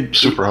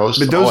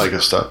Superhost, all that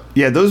good stuff.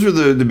 Yeah, those were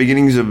the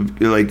beginnings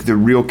of like the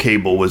real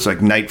cable was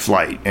like Night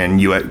Flight and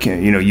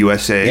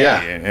USA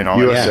and all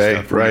that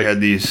stuff. Right. We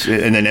had these,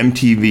 and then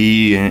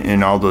MTV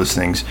and all those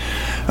things.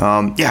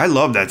 I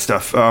love that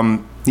stuff.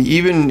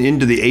 Even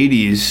into the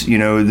 80s,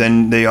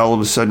 then they all of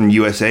a sudden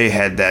USA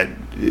had that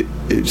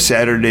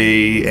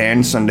Saturday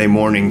and Sunday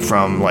morning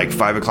from like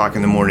 5 o'clock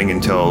in the morning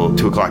until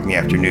 2 o'clock in the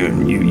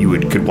afternoon. You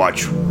could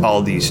watch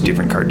all these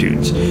different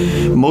cartoons,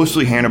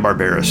 mostly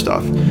Hanna-Barbera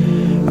stuff.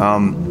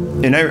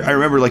 And I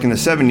remember like in the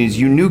 70s,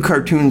 you knew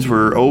cartoons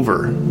were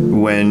over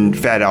when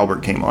Fat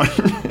Albert came on.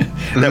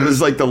 That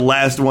was like the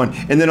last one.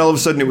 And then all of a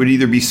sudden it would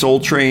either be Soul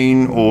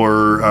Train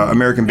or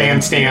American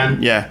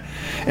Bandstand. Yeah.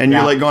 And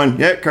you're like going,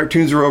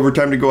 cartoons are over,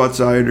 time to go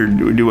outside or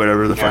do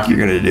whatever the fuck you're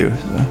going to do.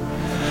 So.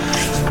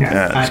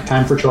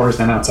 Time for chores,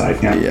 then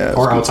outside.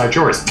 Or outside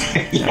chores.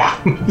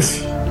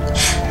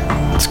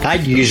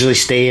 I'd usually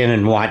stay in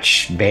and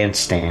watch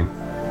Bandstand.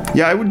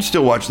 Yeah, I would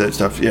still watch that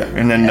stuff. Yeah,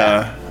 and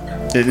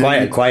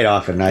then quite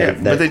often.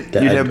 But then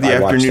you'd have the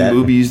afternoon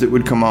movies that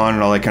would come on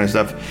and all that kind of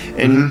stuff,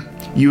 and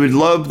you would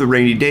love the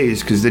rainy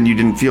days because then you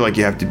didn't feel like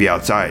you have to be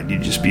outside.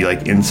 You'd just be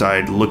like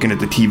inside looking at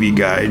the TV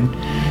guide.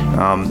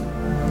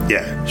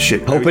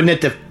 Hoping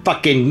that the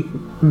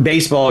fucking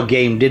baseball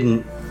game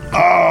didn't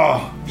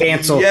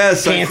cancel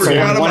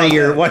one of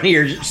your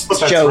shows.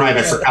 That's right,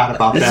 I forgot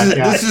about that.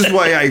 This is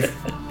why I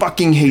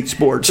fucking hate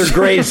sports. Sir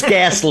Graves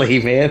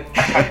Ghastly, man.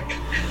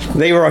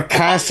 They were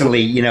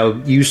constantly,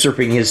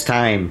 usurping his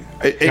time.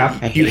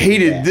 You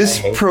hated this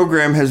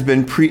program has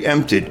been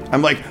preempted.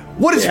 I'm like,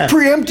 what does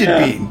preempted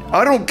mean?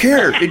 I don't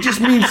care. It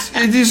just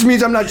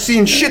means I'm not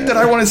seeing shit that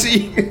I want to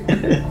see.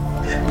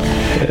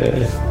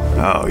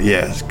 Oh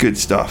yeah, it's good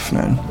stuff,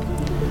 man.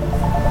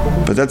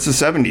 But that's the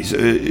 70s,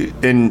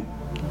 and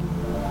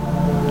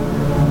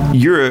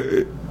you're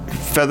a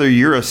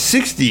You're a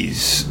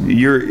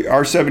 60s.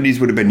 Our 70s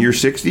would have been your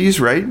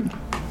 60s, right?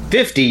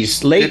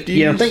 50s, late. 50s?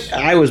 You know, think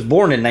I was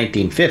born in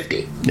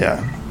 1950.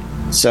 Yeah.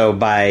 So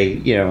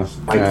by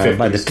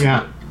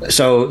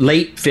so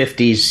late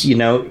 50s, you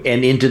know,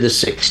 and into the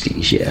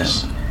 60s.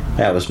 Yes,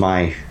 that was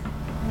my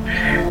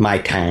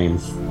time.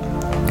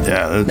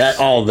 Yeah, that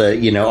all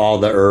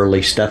the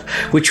early stuff,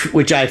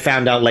 which I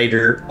found out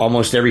later.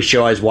 Almost every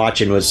show I was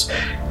watching was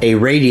a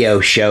radio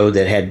show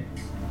that had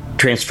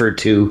transferred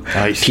to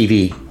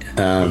TV,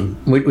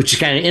 which is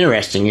kind of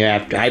interesting.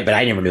 But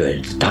I never knew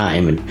it at the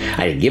time, and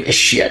I didn't give a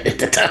shit at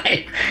the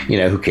time. You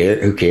know, who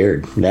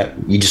cared? That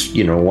you just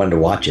wanted to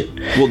watch it.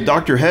 Well,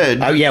 Dr.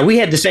 Head. Oh yeah, we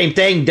had the same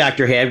thing,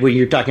 Dr. Head. Where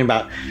you're talking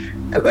about,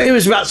 it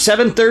was about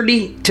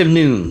 7:30 to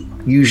noon.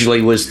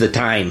 Usually was the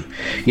time,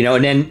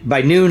 and then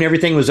by noon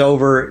everything was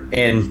over,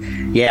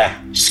 and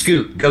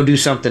scoot, go do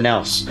something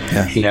else.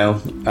 Yeah.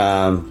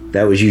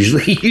 That was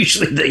usually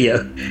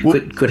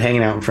the quit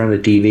hanging out in front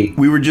of the TV.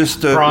 We were just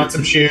throw on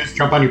some shoes,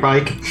 jump on your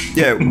bike.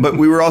 Yeah, but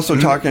we were also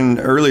talking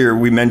earlier.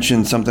 We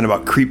mentioned something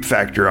about creep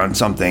factor on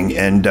something,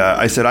 and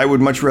I said I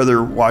would much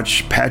rather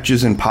watch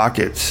Patches and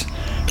Pockets,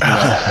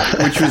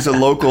 which was a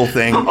local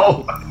thing,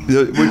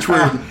 which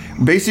were.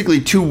 Basically,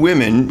 two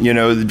women,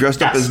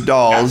 dressed up as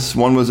dolls.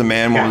 One was a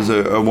man, one was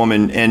a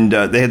woman, and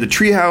they had the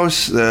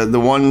treehouse. The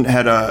one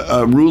had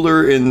a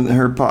ruler in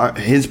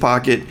his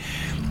pocket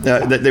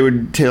that they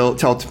would tell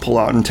to pull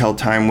out and tell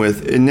time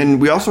with. And then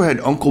we also had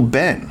Uncle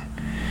Ben.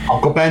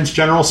 Uncle Ben's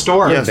General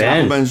Store. Yes,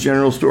 Uncle Ben's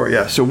General Store.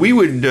 Yeah. So we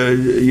would,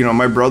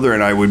 my brother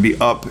and I would be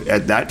up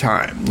at that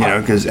time,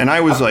 and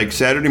I was like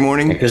Saturday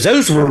morning. Because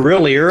those were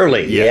really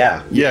early.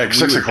 Yeah. Yeah,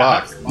 6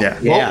 o'clock.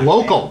 Yeah.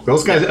 Local.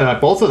 Those guys,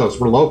 both of those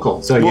were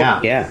local. So,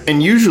 yeah.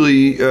 And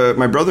usually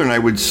my brother and I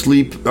would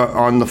sleep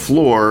on the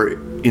floor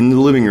in the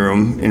living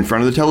room in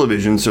front of the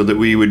television so that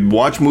we would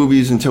watch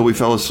movies until we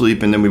fell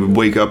asleep, and then we would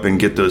wake up and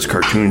get those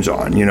cartoons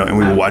on, and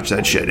we would watch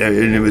that shit.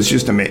 And it was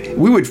just amazing.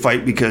 We would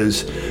fight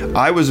because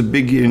I was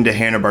big into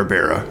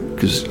Hanna-Barbera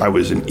because I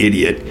was an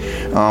idiot.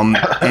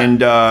 And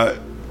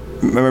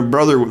my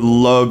brother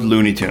loved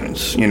Looney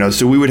Tunes,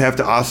 so we would have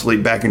to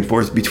oscillate back and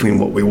forth between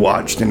what we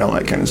watched and all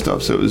that kind of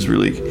stuff. So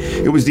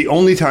it was the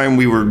only time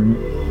we were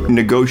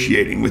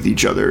negotiating with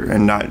each other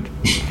and not...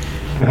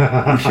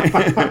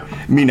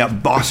 me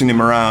not bossing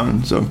him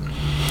around. So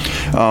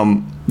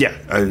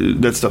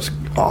that stuff's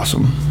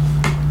awesome.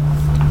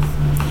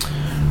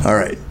 All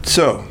right,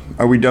 so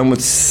are we done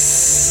with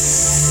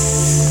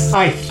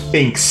I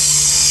think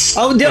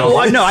so. No,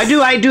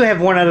 I do have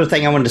one other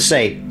thing I wanted to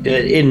say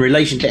in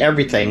relation to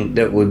everything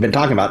that we've been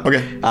talking about. Okay.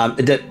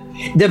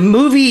 The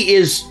movie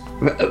is,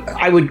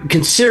 I would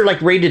consider,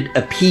 like, rated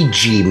a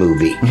PG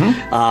movie.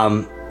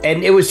 Mm-hmm.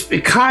 And it was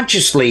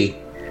consciously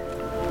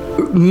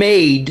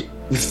made,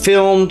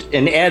 filmed,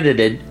 and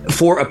edited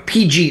for a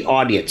PG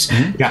audience.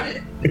 Mm-hmm.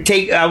 Yeah.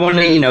 I want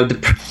to, the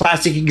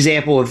classic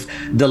example of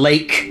the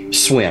lake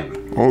swim.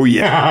 Oh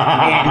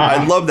yeah,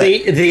 I love that.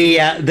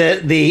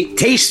 The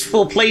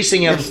tasteful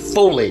placing of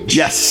foliage.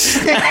 Yes,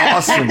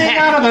 awesome.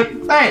 Come on.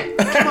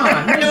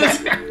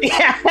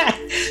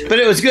 But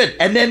it was good.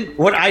 And then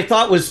what I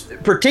thought was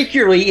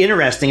particularly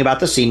interesting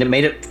about the scene that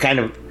made it kind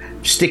of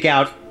stick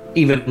out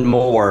even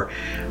more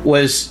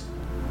was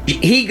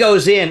he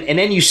goes in, and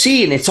then you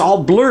see, and it's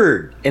all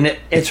blurred. And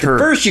at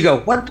first you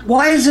go, "What?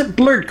 Why is it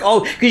blurred?"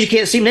 Oh, because you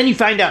can't see. And then you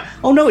find out,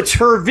 oh no, it's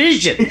her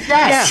vision.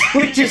 Yes.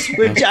 Yeah,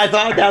 which I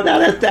thought that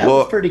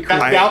was pretty cool.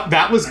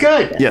 That was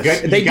good.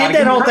 Yes. They did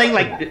that whole thing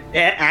like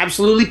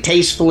absolutely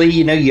tastefully.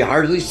 You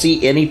hardly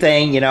see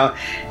anything.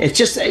 It's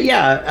just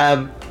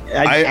that's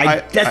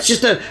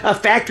just a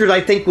factor that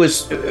I think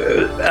was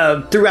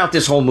throughout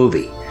this whole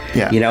movie.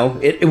 Yeah.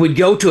 It would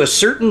go to a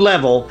certain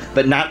level,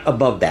 but not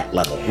above that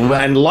level.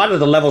 And a lot of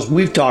the levels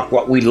we've talked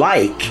what we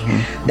like,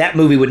 that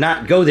movie would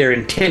not go there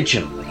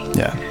intentionally.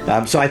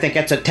 Yeah. So I think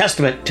that's a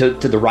testament to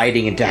the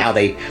writing and to how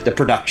the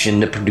production,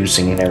 the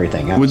producing, and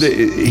everything else.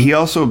 He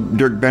also,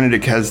 Dirk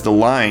Benedict has the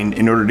line,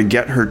 in order to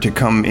get her to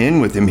come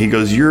in with him, he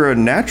goes, "You're a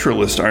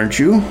naturalist, aren't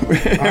you?"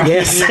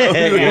 Yes.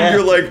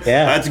 You're like,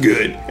 that's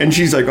good. And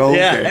she's like, oh,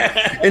 okay.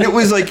 Yeah. And it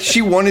was like,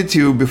 she wanted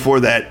to before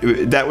that.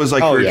 That was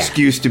like her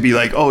excuse to be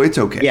like, oh, it's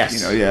okay.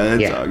 Yes.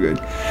 That's all good.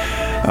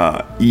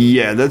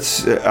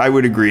 That's, I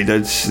would agree.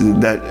 That's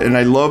that. And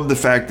I love the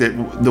fact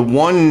that the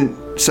one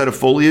set of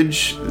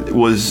foliage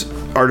was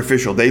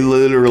artificial. They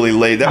literally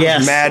laid that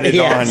was matted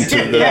on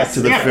to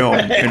the film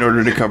in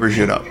order to cover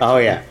shit up. Oh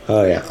yeah.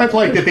 I'd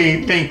like to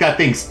think that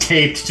thing's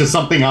taped to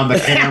something on the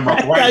camera.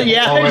 Right? You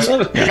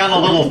got a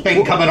little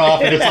thing coming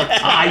off, and it's like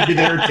tied to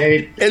their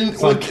tape. And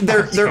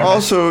they're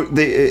also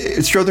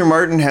Strother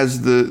Martin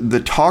has the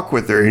talk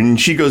with her,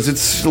 and she goes,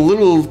 "It's a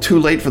little too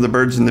late for the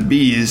birds and the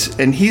bees,"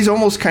 and he's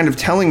almost kind of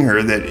telling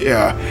her that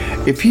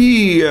if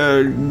he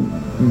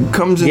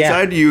comes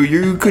inside you,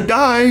 you could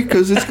die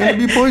because it's going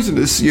to be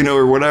poisonous,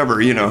 or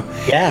whatever,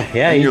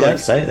 Yeah, he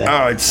does say that.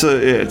 Oh, it's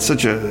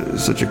such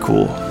a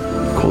cool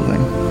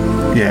thing.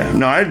 Yeah,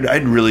 no,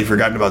 I'd really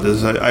forgotten about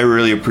this. I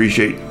really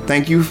appreciate.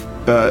 Thank you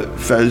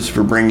Fez,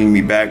 for bringing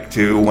me back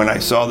to when I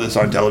saw this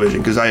on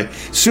television. Because as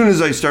soon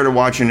as I started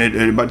watching it,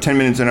 at about 10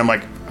 minutes in, I'm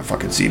like, I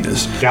fucking see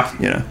this. Yep.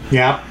 You know?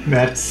 Yeah,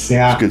 that's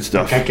good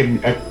stuff.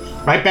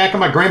 Right back in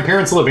my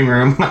grandparents' living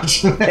room.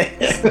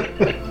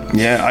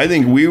 Yeah, I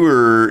think we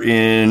were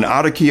in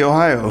Ottakey,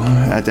 Ohio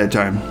at that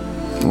time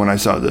when I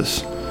saw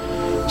this.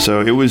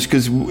 So it was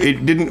because I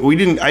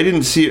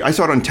didn't see it. I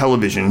saw it on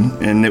television,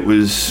 and it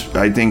was,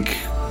 I think,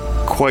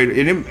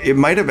 it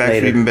might have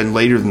actually even been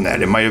later than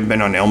that. It might have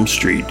been on Elm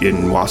Street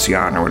in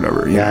Wasion or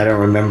whatever. Yeah, I don't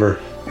remember.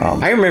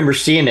 I remember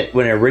seeing it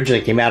when it originally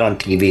came out on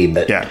TV,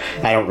 but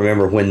I don't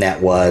remember when that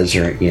was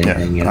or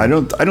anything. Yeah. I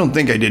don't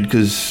think I did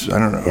because I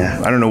don't know.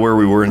 Yeah. I don't know where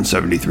we were in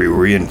 '73. Were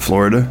we in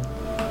Florida?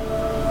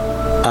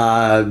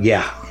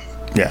 Yeah.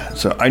 Yeah.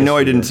 So I know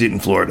I didn't see it in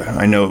Florida.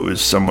 I know it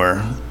was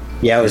somewhere.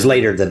 Yeah, it was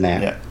later than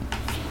that.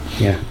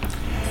 Yeah.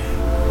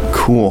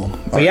 Cool.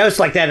 Well, yeah, it's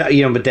like that,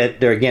 but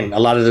there again, a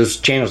lot of those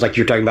channels, like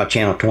you're talking about,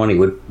 Channel 20,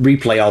 would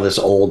replay all this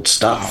old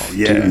stuff, too,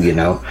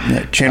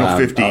 Yeah, Channel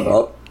 50.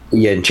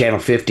 And Channel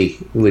 50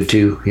 would,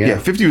 too. Yeah,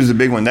 50 was the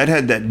big one. That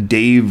had that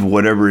Dave,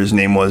 whatever his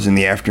name was, in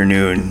the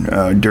afternoon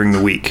during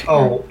the week.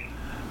 No,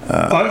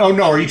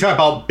 are you talking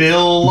about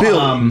Bill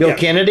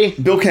Kennedy?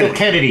 Bill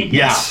Kennedy,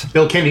 yes.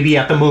 Bill Kennedy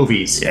at the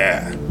movies.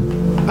 Yeah.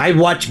 I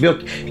watched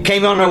Bill.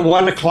 Came on at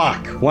 1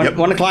 o'clock.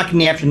 1 o'clock in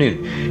the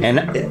afternoon, and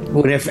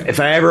if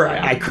I ever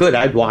I could,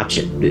 I'd watch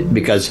it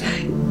because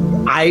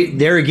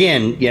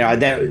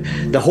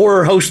the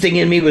horror hosting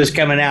in me was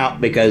coming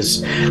out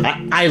because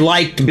I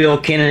liked Bill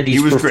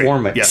Kennedy's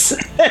performance. Yes.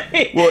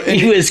 Well,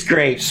 he was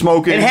great.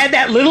 Smoking. It had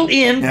that little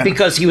in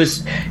because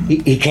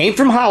he came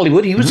from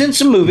Hollywood. He was in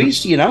some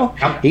movies, He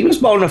was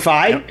bona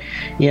fide,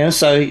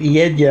 So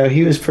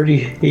he was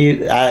pretty.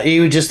 He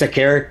was just a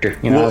character,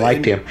 I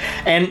liked him,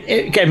 and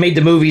it made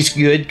the movies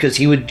good because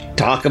he would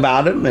talk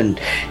about them, and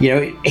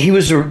he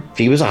was a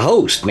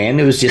host, man.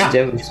 It was just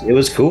it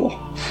was cool.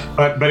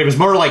 But it was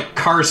more like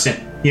Carson,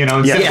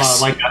 instead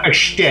of like a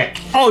shtick.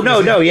 Oh,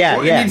 no,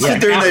 yeah. He'd sit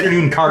there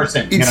afternoon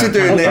Carson. He'd sit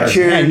there in that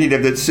chair and he'd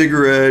have that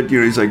cigarette.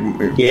 He's like,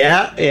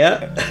 yeah.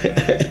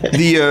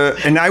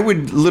 And I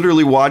would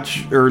literally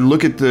watch or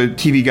look at the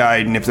TV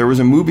guide, and if there was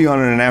a movie on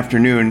in an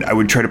afternoon, I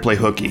would try to play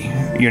hooky. You know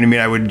what I mean?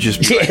 I would just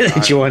be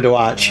that you wanted to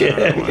watch. I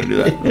don't want to do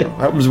that.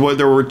 That was what.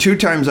 There were 2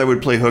 times I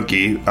would play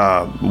hooky.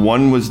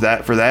 One was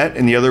that,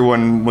 and the other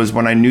one was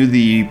when I knew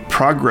the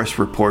progress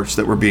reports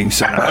that were being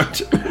sent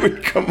out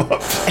would come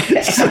up,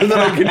 so that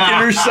I could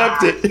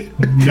intercept it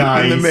in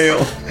the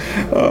mail.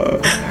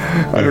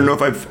 I don't know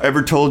if I've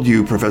ever told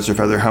you, Professor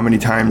Feather, how many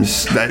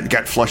times that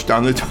got flushed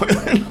down the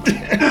toilet.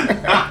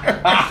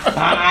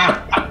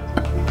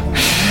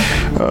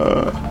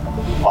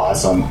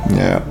 Awesome.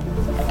 Yeah.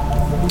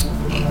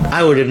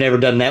 I would have never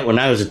done that when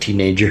I was a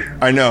teenager.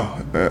 I know.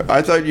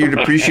 I thought you'd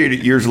appreciate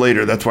it years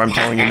later. That's why I'm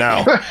telling you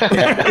now.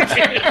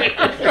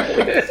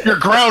 You're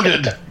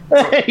grounded.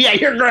 Yeah,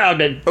 you're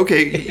grounded.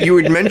 Okay, you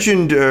had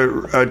mentioned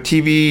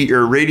TV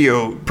or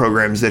radio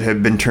programs that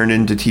have been turned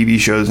into TV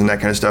shows and that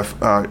kind of stuff.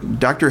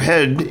 Dr.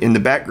 Head, in the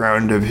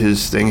background of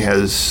his thing,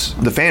 has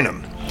The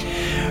Phantom.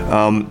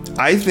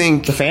 I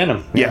think... The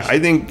Phantom. Yes. Yeah, I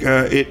think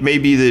it may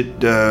be that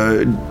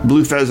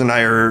Blue Fez and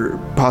I are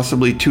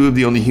possibly 2 of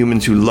the only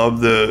humans who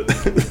love the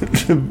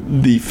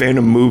the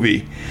Phantom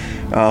movie.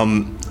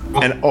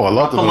 I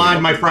love the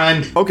line, my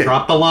friend. Okay.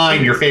 Drop the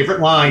line, your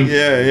favorite line.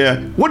 Yeah.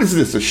 What is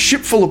this, a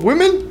ship full of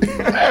women?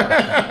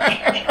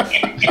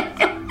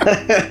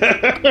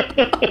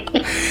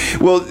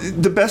 Well,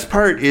 the best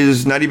part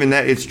is not even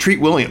that. It's Treat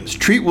Williams.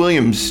 Treat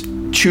Williams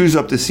chews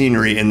up the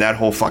scenery in that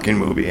whole fucking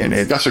movie. And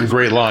got some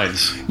great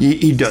lines.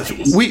 He does.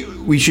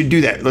 We should do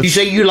that. You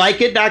say you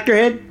like it, Dr.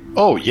 Head?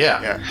 Oh,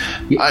 yeah.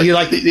 You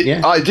like it?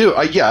 Yeah. I do.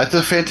 It's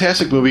a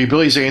fantastic movie.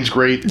 Billy Zane's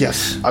great.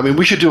 Yes. I mean,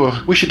 we should do an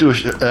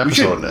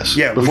episode on this.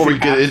 Yeah. Before we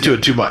get into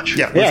it too much.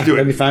 Yeah, let's do it.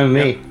 That'd be fine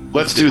with me.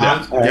 Let's do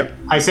that. Yep.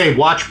 I say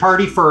watch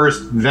party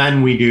first,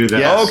 then we do that.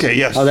 Yes. Oh, okay,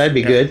 yes. Oh, that'd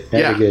be good.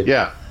 That'd be good.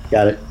 Yeah.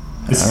 Got it.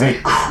 This is a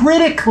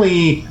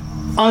critically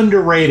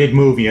underrated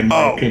movie, in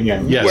my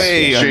opinion. Yes.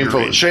 Way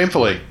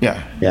Shamefully.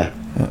 Yeah.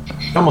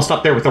 Almost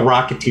up there with The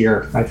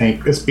Rocketeer, I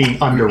think, as being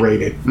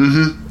underrated.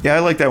 Mm-hmm. Yeah, I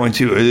like that one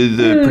too.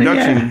 The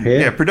production,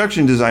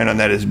 production design on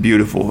that is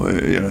beautiful.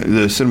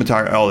 The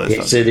cinematography, all that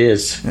stuff. Yes, it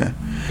is. Yeah.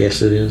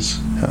 Yes, it is.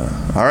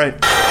 All right.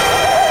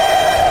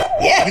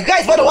 Yeah, you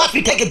guys want to watch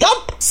me take a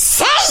dump?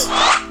 Say!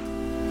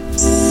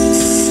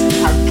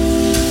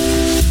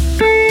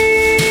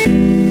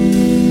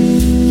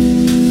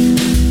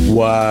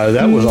 Wow,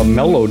 that was a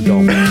mellow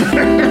dump.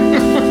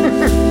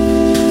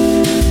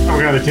 I'm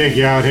going to take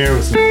you out here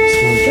with some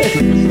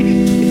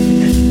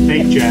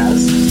fake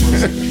jazz.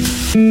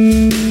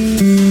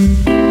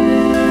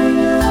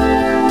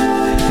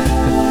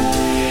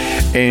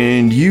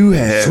 And you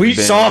have Sweet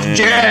soft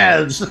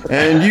jazz.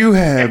 And you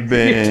have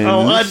been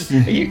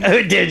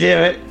Who did do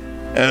it?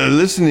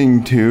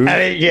 listening to.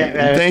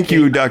 Thank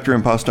you, Dr.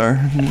 Impostar.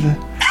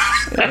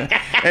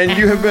 And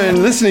you have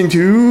been listening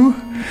to.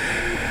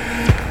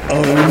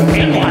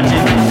 And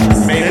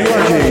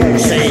watching.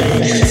 Say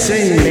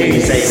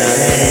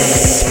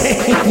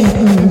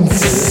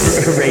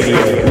Radio.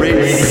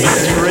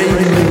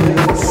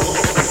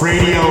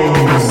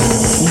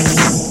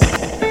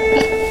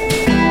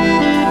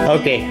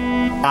 Okay,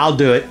 I'll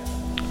do it.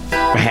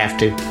 I have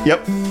to.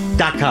 Yep.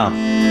 .com.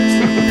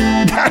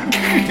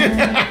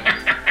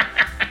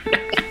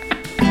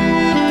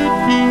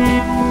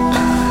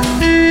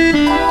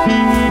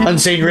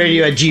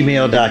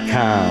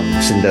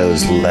 UnsaneRadio@gmail.com. Send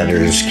those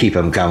letters. Keep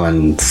them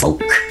coming,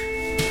 folk.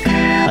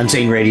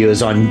 Unsane Radio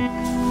is on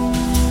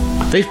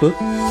Facebook.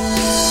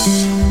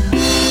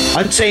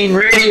 Unsane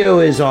Radio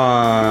is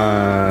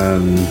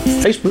on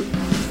Facebook.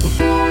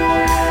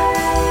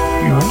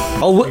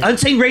 Oh,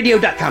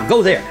 UnsaneRadio.com.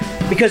 Go there.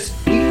 Because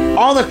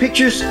all the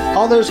pictures,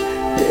 all those,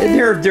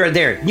 they're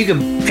there. You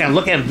can kind of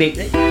look at them.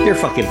 They're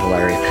fucking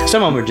hilarious.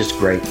 Some of them are just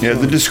great. Yeah,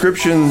 the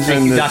descriptions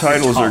and the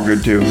titles are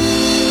good too.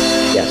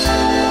 Yes.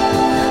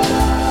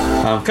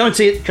 Come and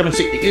see it. Come and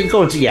see it. You can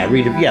go and see. Yeah,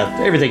 read it. Yeah,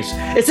 everything's.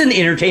 It's an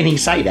entertaining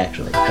site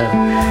actually,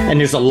 and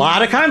there's a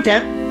lot of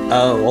content.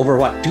 Over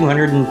what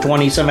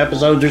 220 some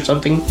episodes or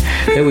something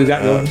that we've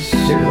got going.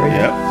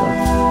 Yeah.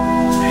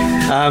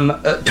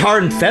 Tar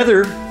and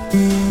Feather,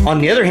 on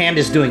the other hand,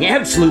 is doing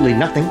absolutely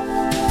nothing.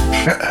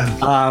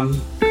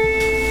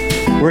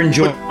 We're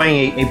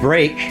enjoying a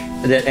break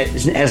that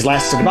has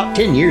lasted about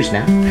 10 years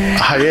now.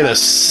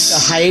 Hiatus. A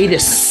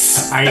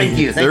hiatus. Thank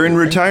you. They're in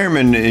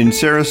retirement in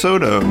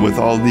Sarasota with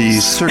all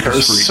these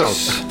circus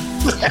freaks.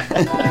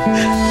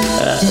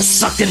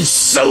 Sucking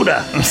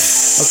soda.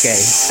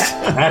 Okay.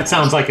 That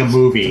sounds like a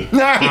movie.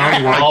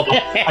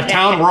 A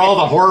town where all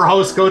the horror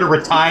hosts go to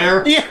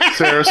retire. Yeah.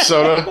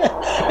 Sarasota.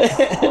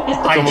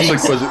 It's almost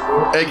like was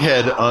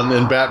Egghead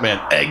in Batman.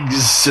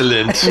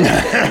 Excellent.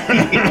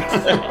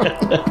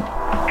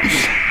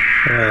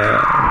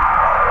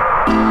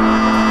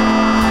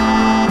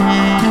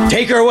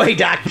 Take her away,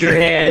 Dr.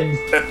 Head.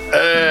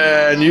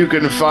 And you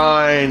can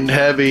find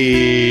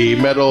heavy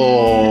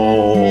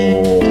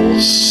metal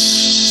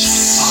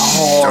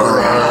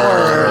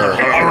horror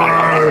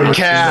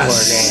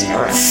cast.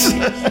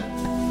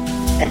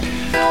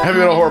 Heavy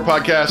Metal Horror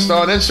Podcast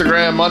on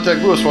Instagram,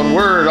 Montag Lewis, one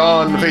word,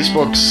 on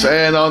Facebooks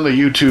and on the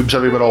YouTube's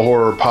Heavy Metal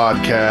Horror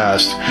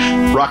Podcast.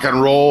 Rock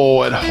and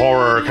roll and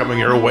horror coming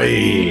your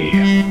way.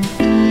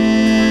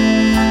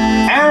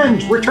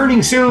 And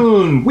returning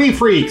soon, We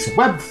Freaks,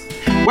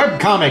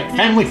 webcomic,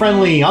 family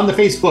friendly on the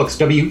Facebooks,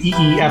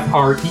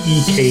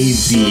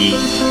 WEEFREEKZ.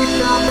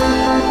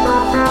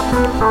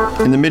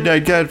 And the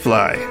Midnight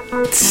Gadfly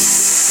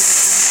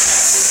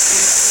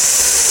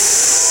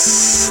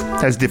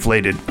has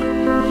deflated.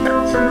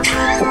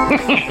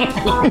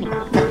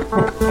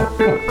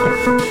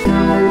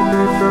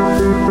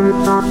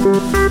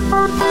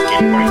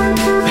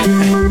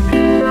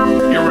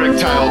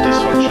 Erectile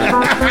dysfunction.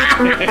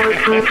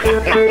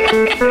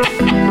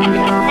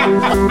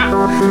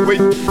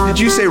 Wait, did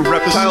you say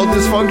reptile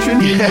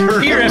dysfunction? Yeah,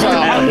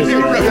 erectile.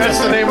 That's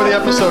the name of the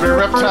episode.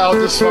 Erectile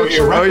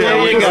dysfunction. Oh yeah,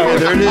 There you go.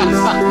 There it is. Yep.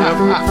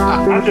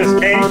 I just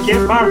can't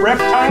get my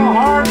reptile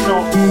hard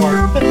no more.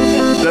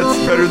 That's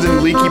better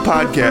than Leaky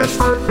Podcast.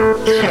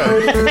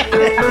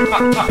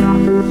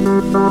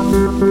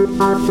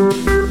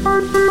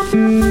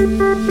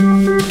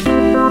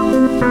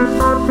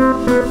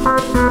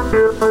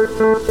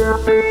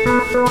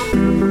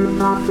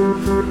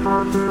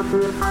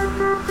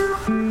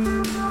 Thank you.